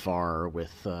a little far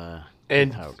with how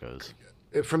it goes.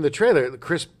 From the trailer,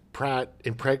 Chris Pratt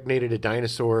impregnated a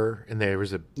dinosaur, and there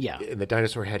was and the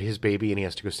dinosaur had his baby, and he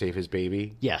has to go save his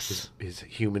baby. Yes, his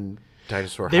human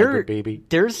dinosaur hybrid baby.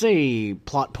 There's a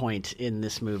plot point in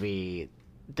this movie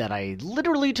that I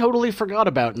literally totally forgot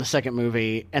about in the second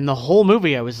movie, and the whole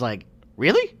movie I was like,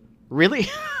 really?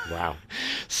 Wow.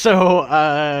 So,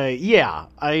 I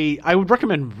would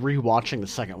recommend rewatching the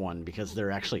second one because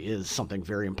there actually is something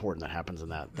very important that happens in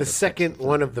that. The second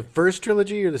one of the first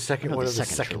trilogy or the second one of the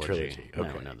second trilogy?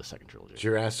 Okay. No, the second trilogy.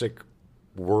 Jurassic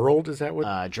World, is that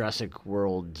what? Jurassic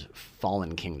World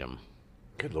Fallen Kingdom.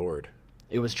 Good Lord.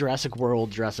 It was Jurassic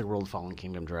World Fallen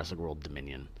Kingdom, Jurassic World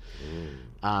Dominion.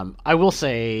 I will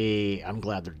say I'm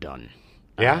glad they're done.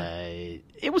 Yeah?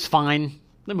 It was fine.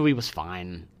 The movie was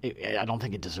fine. I don't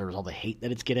think it deserves all the hate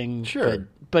that it's getting. Sure.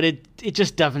 But it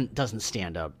just doesn't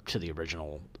stand up to the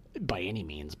original by any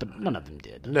means, but none of them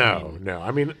did. No.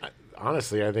 I mean,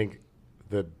 honestly, I think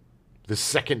the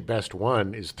second best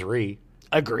one is 3.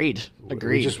 Agreed.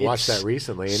 We just watched that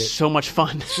recently. And so much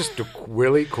fun. It's just a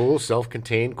really cool,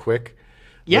 self-contained, quick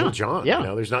Little John. Yeah. You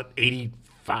know, there's not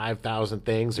 85,000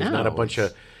 things. There's not a bunch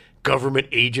of government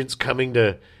agents coming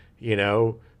to,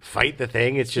 fight the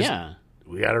thing. It's just... Yeah.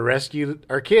 We got to rescue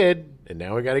our kid, and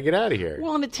now we got to get out of here.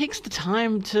 Well, and it takes the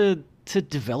time to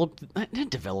develop, not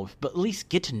develop, but at least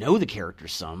get to know the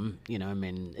characters some.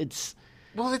 It's...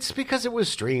 Well, it's because it was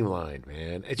streamlined,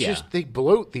 man. It's just they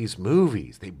bloat these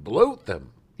movies. They bloat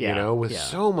them, with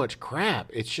so much crap.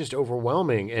 It's just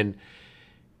overwhelming, and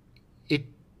it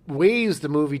weighs the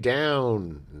movie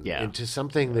down into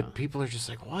something that people are just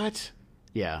like, what?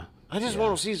 Yeah. I just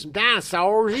want to see some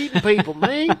dinosaurs eating people,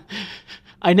 man.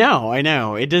 I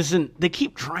know. It doesn't. They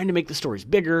keep trying to make the stories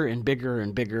bigger and bigger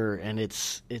and bigger, and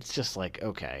it's just like,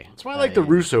 okay. That's why I like the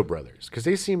Russo brothers, because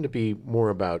they seem to be more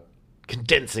about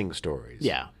condensing stories.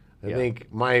 Yeah. I think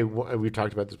we've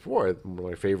talked about this before.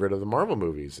 My favorite of the Marvel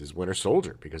movies is Winter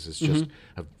Soldier, because it's just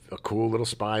a cool little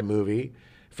spy movie,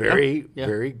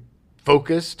 very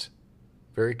focused,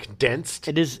 very condensed.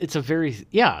 It is. It's a very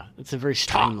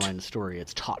streamlined story.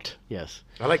 It's taut. Yes.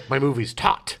 I like my movies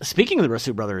taut. Speaking of the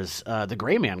Russo brothers, The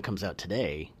Gray Man comes out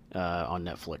today on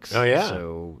Netflix. Oh yeah.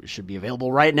 So it should be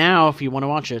available right now if you want to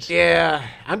watch it. Yeah,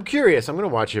 I'm curious. I'm going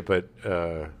to watch it, but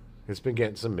it's been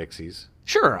getting some mixies.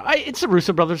 Sure, it's the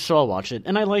Russo brothers, so I'll watch it.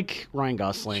 And I like Ryan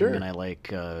Gosling, and I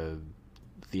like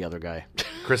the other guy.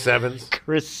 Chris Evans.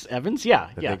 Chris Evans, yeah.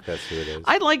 I think that's who it is.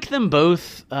 I like them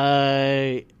both.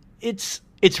 It's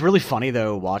really funny,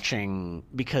 though, watching,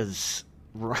 because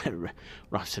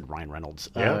I said Ryan Reynolds.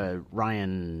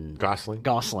 Ryan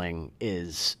Gosling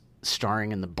is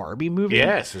starring in the Barbie movie.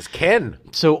 Yes, as Ken.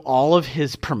 So all of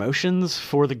his promotions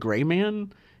for the Gray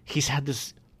Man, he's had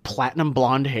this platinum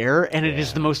blonde hair, and it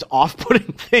is the most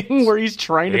off-putting thing where he's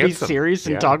trying to be serious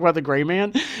and talk about the Gray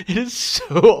Man. It is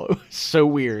so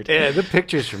weird. Yeah, the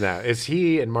pictures from that is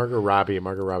he and Margot Robbie, and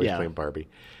Margot Robbie's playing Barbie.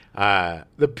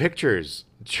 The pictures,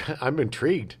 I'm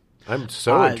intrigued. I'm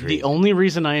so intrigued. The only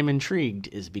reason I am intrigued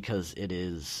is because it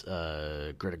is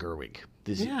Greta Gerwig.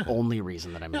 This is the only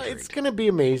reason that I'm intrigued. It's going to be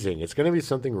amazing. It's going to be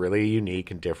something really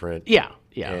unique and different. Yeah.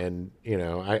 And,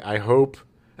 I hope...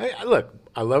 Look,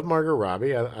 I love Margot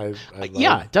Robbie. I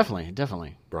love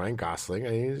definitely. Ryan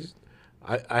Gosling.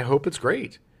 I hope it's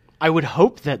great. I would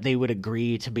hope that they would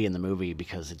agree to be in the movie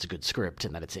because it's a good script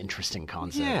and that it's an interesting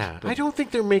concept. Yeah, I don't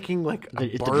think they're making like a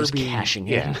Barbie. They're just cashing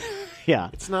in. Yeah.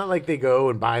 It's not like they go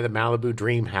and buy the Malibu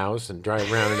Dream House and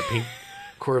drive around in a pink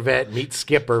Corvette, meet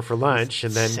Skipper for lunch,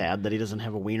 and then... Sad that he doesn't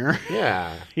have a wiener.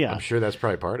 Yeah. I'm sure that's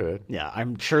probably part of it. Yeah,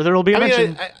 I'm sure there will be a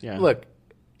mention. Look,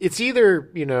 it's either,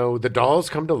 the dolls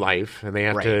come to life and they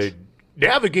have to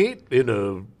navigate in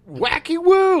a wacky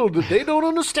world that they don't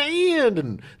understand,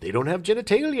 and they don't have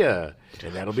genitalia,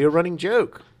 and that'll be a running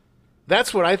joke.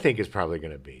 That's what I think is probably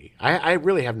going to be. I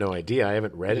really have no idea. I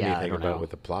haven't read anything about what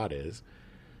the plot is.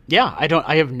 Yeah,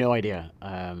 I have no idea.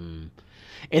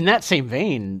 In that same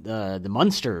vein, the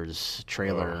Munsters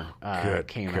trailer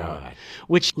came out.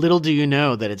 Which, little do you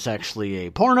know that it's actually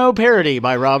a porno parody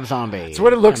by Rob Zombie. That's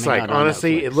what it looks like.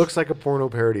 Honestly, it looks like a porno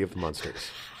parody of the Munsters.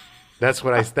 That's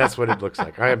what it looks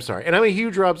like. I am sorry. And I'm a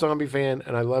huge Rob Zombie fan,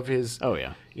 and I love his... Oh,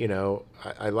 yeah.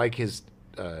 I like his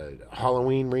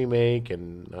Halloween remake,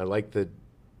 and I like the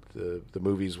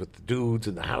movies with the dudes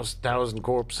and the House of 1,000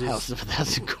 Corpses.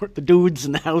 The dudes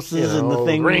and the houses and the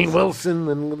things. Rainn Wilson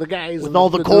and the guys. With all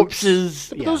the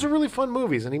corpses. But those are really fun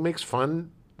movies, and he makes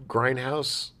fun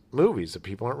grindhouse movies that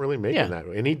people aren't really making that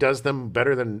way. And he does them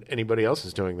better than anybody else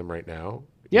is doing them right now,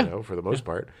 for the most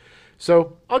part.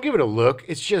 So I'll give it a look.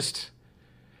 It's just,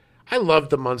 I loved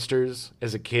the Munsters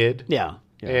as a kid. Yeah.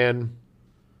 And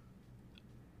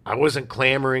I wasn't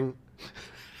clamoring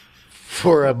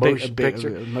for a motion picture.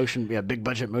 Big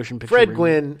budget motion picture. Fred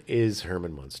Gwynn is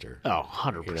Herman Munster. Oh,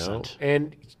 100%.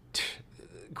 And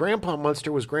Grandpa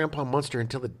Munster was Grandpa Munster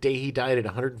until the day he died at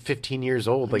 115 years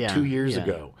old, 2 years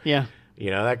ago. Yeah.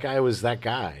 That guy was that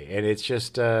guy. And it's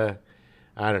just, I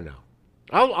don't know.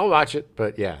 I'll watch it,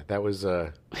 but that was...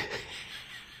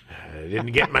 It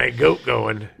didn't get my goat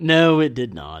going. No, it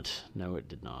did not.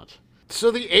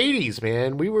 So the 80s,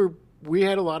 man, we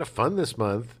had a lot of fun this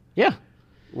month. Yeah.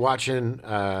 Watching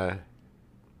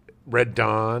Red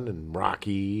Dawn and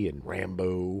Rocky and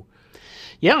Rambo.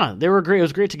 Yeah, they were great. It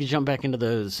was great to jump back into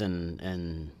those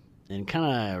and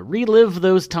kind of relive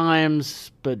those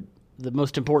times, but the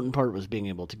most important part was being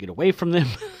able to get away from them.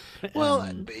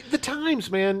 Well, the times,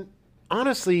 man,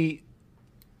 honestly,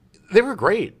 they were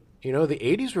great. The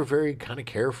 80s were very kind of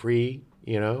carefree,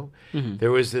 Mm-hmm.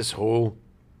 There was this whole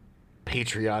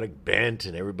patriotic bent,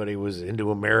 and everybody was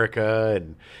into America,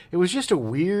 and it was just a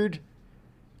weird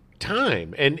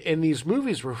time. And these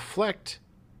movies reflect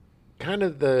kind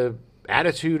of the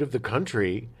attitude of the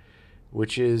country,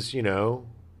 which is,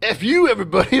 F you,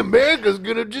 everybody. America's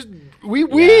gonna we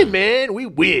win, man. We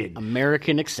win.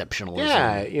 American exceptionalism.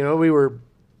 Yeah,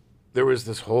 there was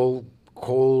this whole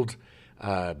cold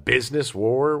business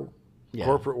war,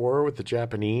 corporate war with the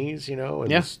Japanese, and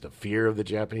the fear of the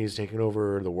Japanese taking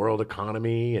over the world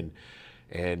economy,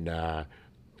 and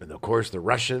of course the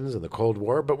Russians and the Cold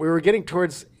War. But we were getting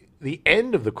towards the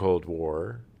end of the Cold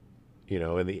War, in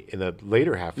the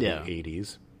later half of the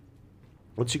 80s.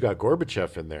 Once you got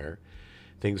Gorbachev in there,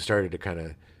 things started to kind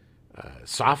of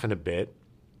soften a bit.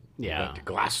 Yeah, got to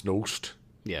Glasnost.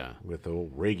 Yeah, with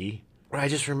old Reagan. I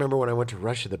just remember when I went to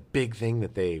Russia, the big thing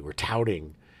that they were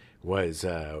touting was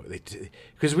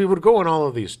because we would go on all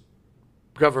of these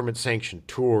government-sanctioned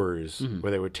tours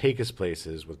where they would take us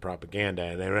places with propaganda,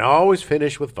 and they would always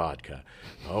finish with vodka,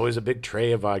 always a big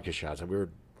tray of vodka shots, and we were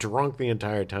drunk the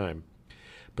entire time.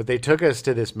 But they took us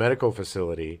to this medical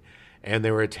facility, and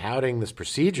they were touting this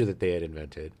procedure that they had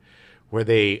invented where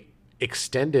they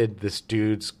extended this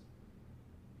dude's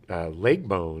leg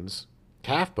bones,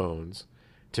 calf bones,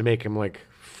 to make him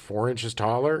 4 inches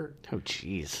taller. Oh,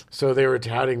 jeez. So they were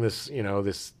touting this,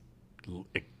 this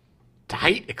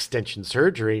height extension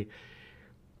surgery,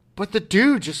 but the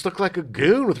dude just looked like a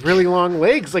goon with really long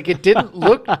legs. It didn't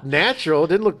look natural. It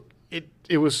didn't look.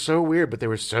 It was so weird, but they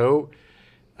were so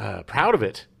proud of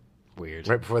it. Weird.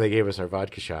 Right before they gave us our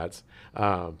vodka shots.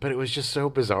 But it was just so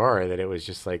bizarre that it was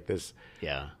just like this.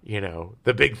 Yeah.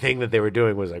 The big thing that they were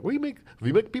doing was like, we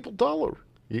make people taller.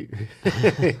 I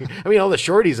mean, all the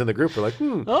shorties in the group were like,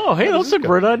 oh, hey, that's a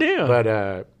great idea. But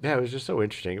yeah, it was just so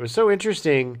interesting. It was so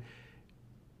interesting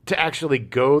to actually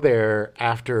go there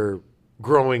after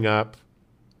growing up,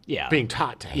 being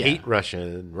taught to hate Russia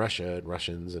and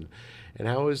Russians, and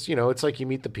how it was, it's like you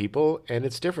meet the people and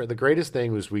it's different. The greatest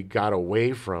thing was we got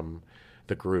away from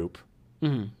the group,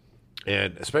 and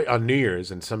especially on New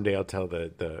Year's, and someday I'll tell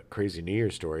the crazy New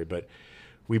Year's story, but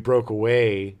we broke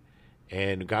away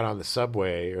and got on the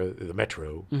subway or the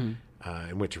metro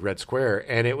and went to Red Square,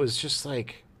 and it was just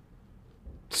like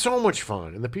so much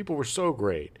fun, and the people were so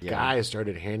great. Yeah. Guys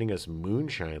started handing us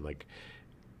moonshine, like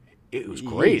it was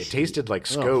great. It tasted like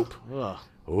Scope. Ugh.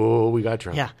 Oh, we got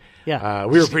drunk. Yeah.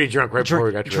 We were pretty drunk right before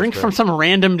we got to drink from some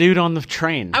random dude on the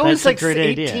train. I was like great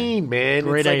 18, idea. Man.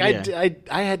 Great idea.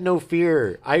 I had no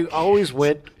fear. I always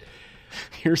went.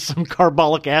 Here's some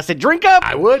carbolic acid. Drink up.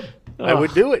 I would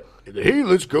do it. Hey,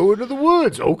 let's go into the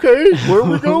woods. Okay, where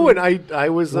we're going? I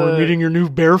was meeting your new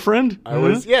bear friend. I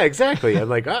was, yeah, exactly. I'm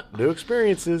like, new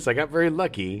experiences. I got very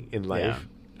lucky in life.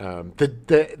 Yeah.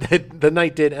 The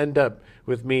night did end up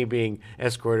with me being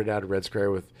escorted out of Red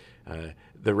Square with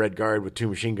the Red Guard with 2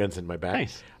 machine guns in my back.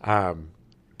 Nice.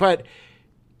 But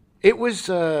it was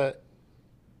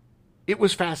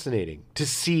fascinating to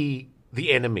see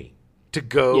the enemy, to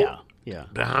go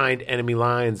behind enemy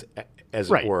lines, as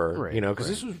it were, because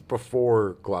this was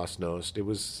before Glasnost. It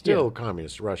was still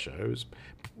communist Russia. It was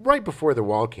right before the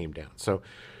wall came down. So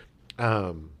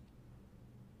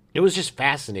it was just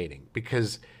fascinating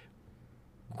because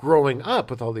growing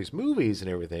up with all these movies and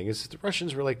everything, is the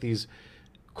Russians were like these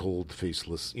cold,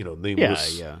 faceless,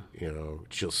 nameless,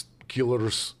 just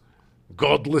killers,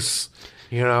 godless,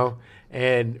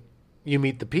 and you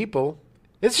meet the people.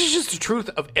 This is just the truth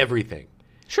of everything.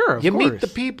 Sure, of you course. meet the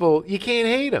people, you can't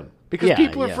hate them because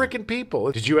people are freaking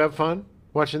people. Did you have fun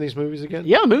watching these movies again?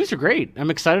 Yeah, the movies are great. I'm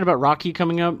excited about Rocky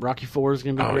coming up. Rocky 4 is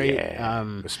going to be great. Yeah.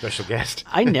 A special guest.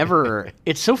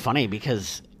 It's so funny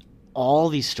because all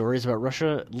these stories about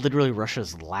Russia, literally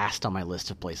Russia's last on my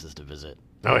list of places to visit.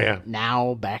 Oh, yeah.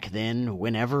 Now, back then,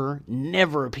 whenever,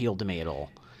 never appealed to me at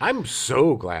all. I'm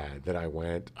so glad that I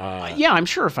went. I'm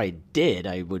sure if I did,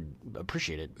 I would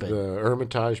appreciate it. But the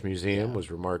Hermitage Museum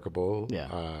was remarkable.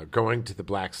 Yeah. Going to the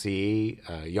Black Sea,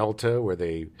 Yalta, where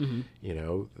they,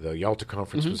 the Yalta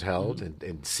Conference was held,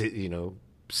 and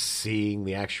seeing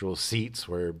the actual seats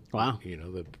where,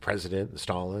 the president and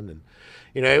Stalin,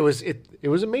 and it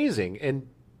was amazing, and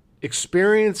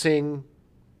experiencing.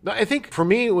 I think for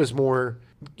me it was more.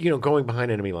 Going behind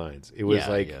enemy lines. It was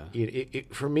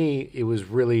for me, it was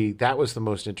really, that was the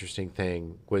most interesting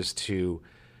thing, was to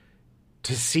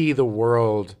see the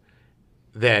world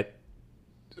that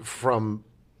from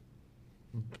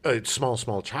a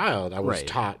small child I was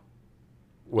taught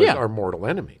was our mortal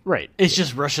enemy. Right. It's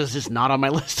just Russia's just not on my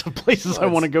list of places I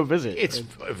want to go visit. It's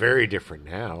very different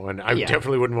now, and I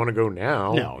definitely wouldn't want to go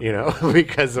now,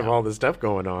 because of all the stuff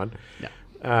going on.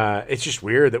 No. It's just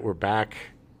weird that we're back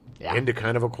into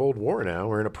kind of a Cold War now.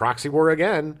 We're in a proxy war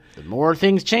again. The more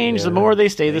things change, the more they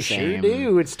stay the same. Sure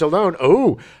do. It's Stallone.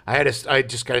 Oh, I just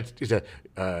got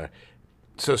so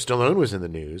Stallone was in the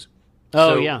news.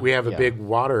 Oh, so yeah. We have a big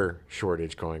water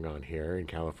shortage going on here in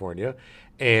California,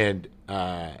 and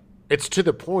it's to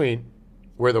the point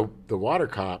where the water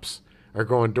cops are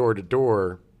going door to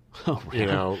door,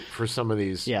 for some of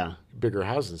these bigger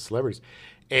houses, celebrities,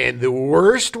 and the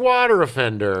worst water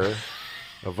offender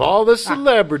of all the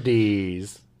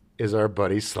celebrities is our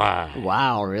buddy Sly.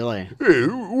 Wow, really? Hey,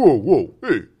 whoa.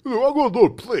 Hey, I got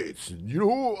those plates.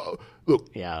 Look.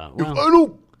 Yeah.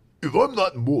 Well, if I'm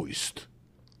not moist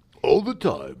all the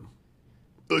time,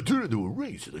 I turn into a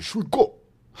raisin. I shrink up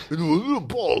into a little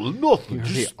ball of nothing.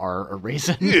 You are a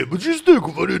raisin. Yeah, but just think,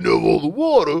 if I didn't have all the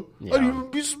water, I'd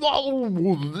even be swallowing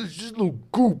more than this just little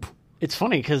goop. It's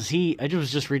funny because I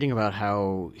was just reading about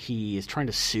how he is trying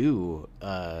to sue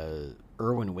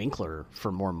Irwin Winkler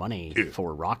for more money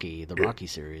for Rocky, the Rocky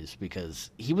series, because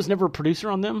he was never a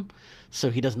producer on them, so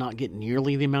he does not get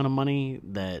nearly the amount of money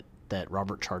that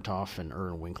Robert Chartoff and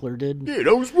Irwin Winkler did. Yeah,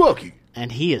 that was Rocky.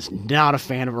 And he is not a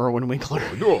fan of Irwin Winkler.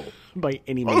 Oh, no. By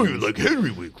any means. I don't even like Henry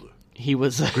Winkler. He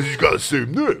was... Because he's got the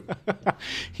same name.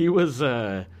 He was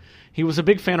a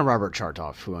big fan of Robert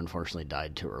Chartoff, who unfortunately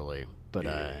died too early.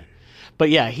 But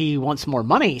yeah, he wants more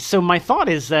money. So my thought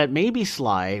is that maybe,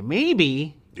 Sly,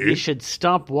 you should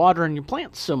stop watering your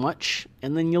plants so much,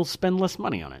 and then you'll spend less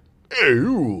money on it. Hey,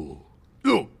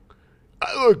 look,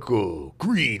 I like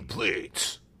green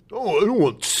plants. Oh, I don't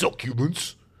want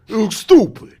succulents. It looks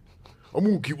stupid. I'm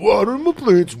gonna keep watering my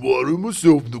plants and watering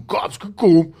myself, and the cops can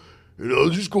come, and I'll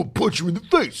just go punch you in the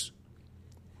face.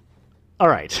 All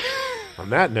right. On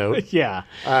that note, yeah.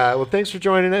 Well, thanks for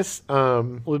joining us.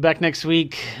 We'll be back next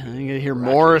week. You're going to hear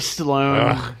more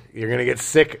Stallone. You're going to get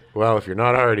sick. Well, if you're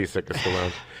not already sick of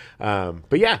Stallone.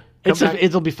 But yeah.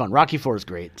 It'll be fun. Rocky IV is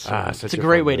great. So it's a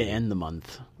great way to end the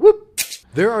month. Whoop.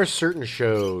 There are certain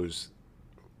shows...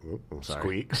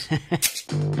 Squeaks.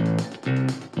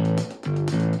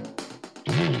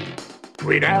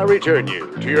 We now return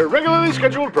you to your regularly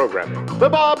scheduled programming. The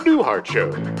Bob Newhart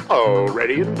Show.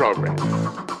 Already in progress.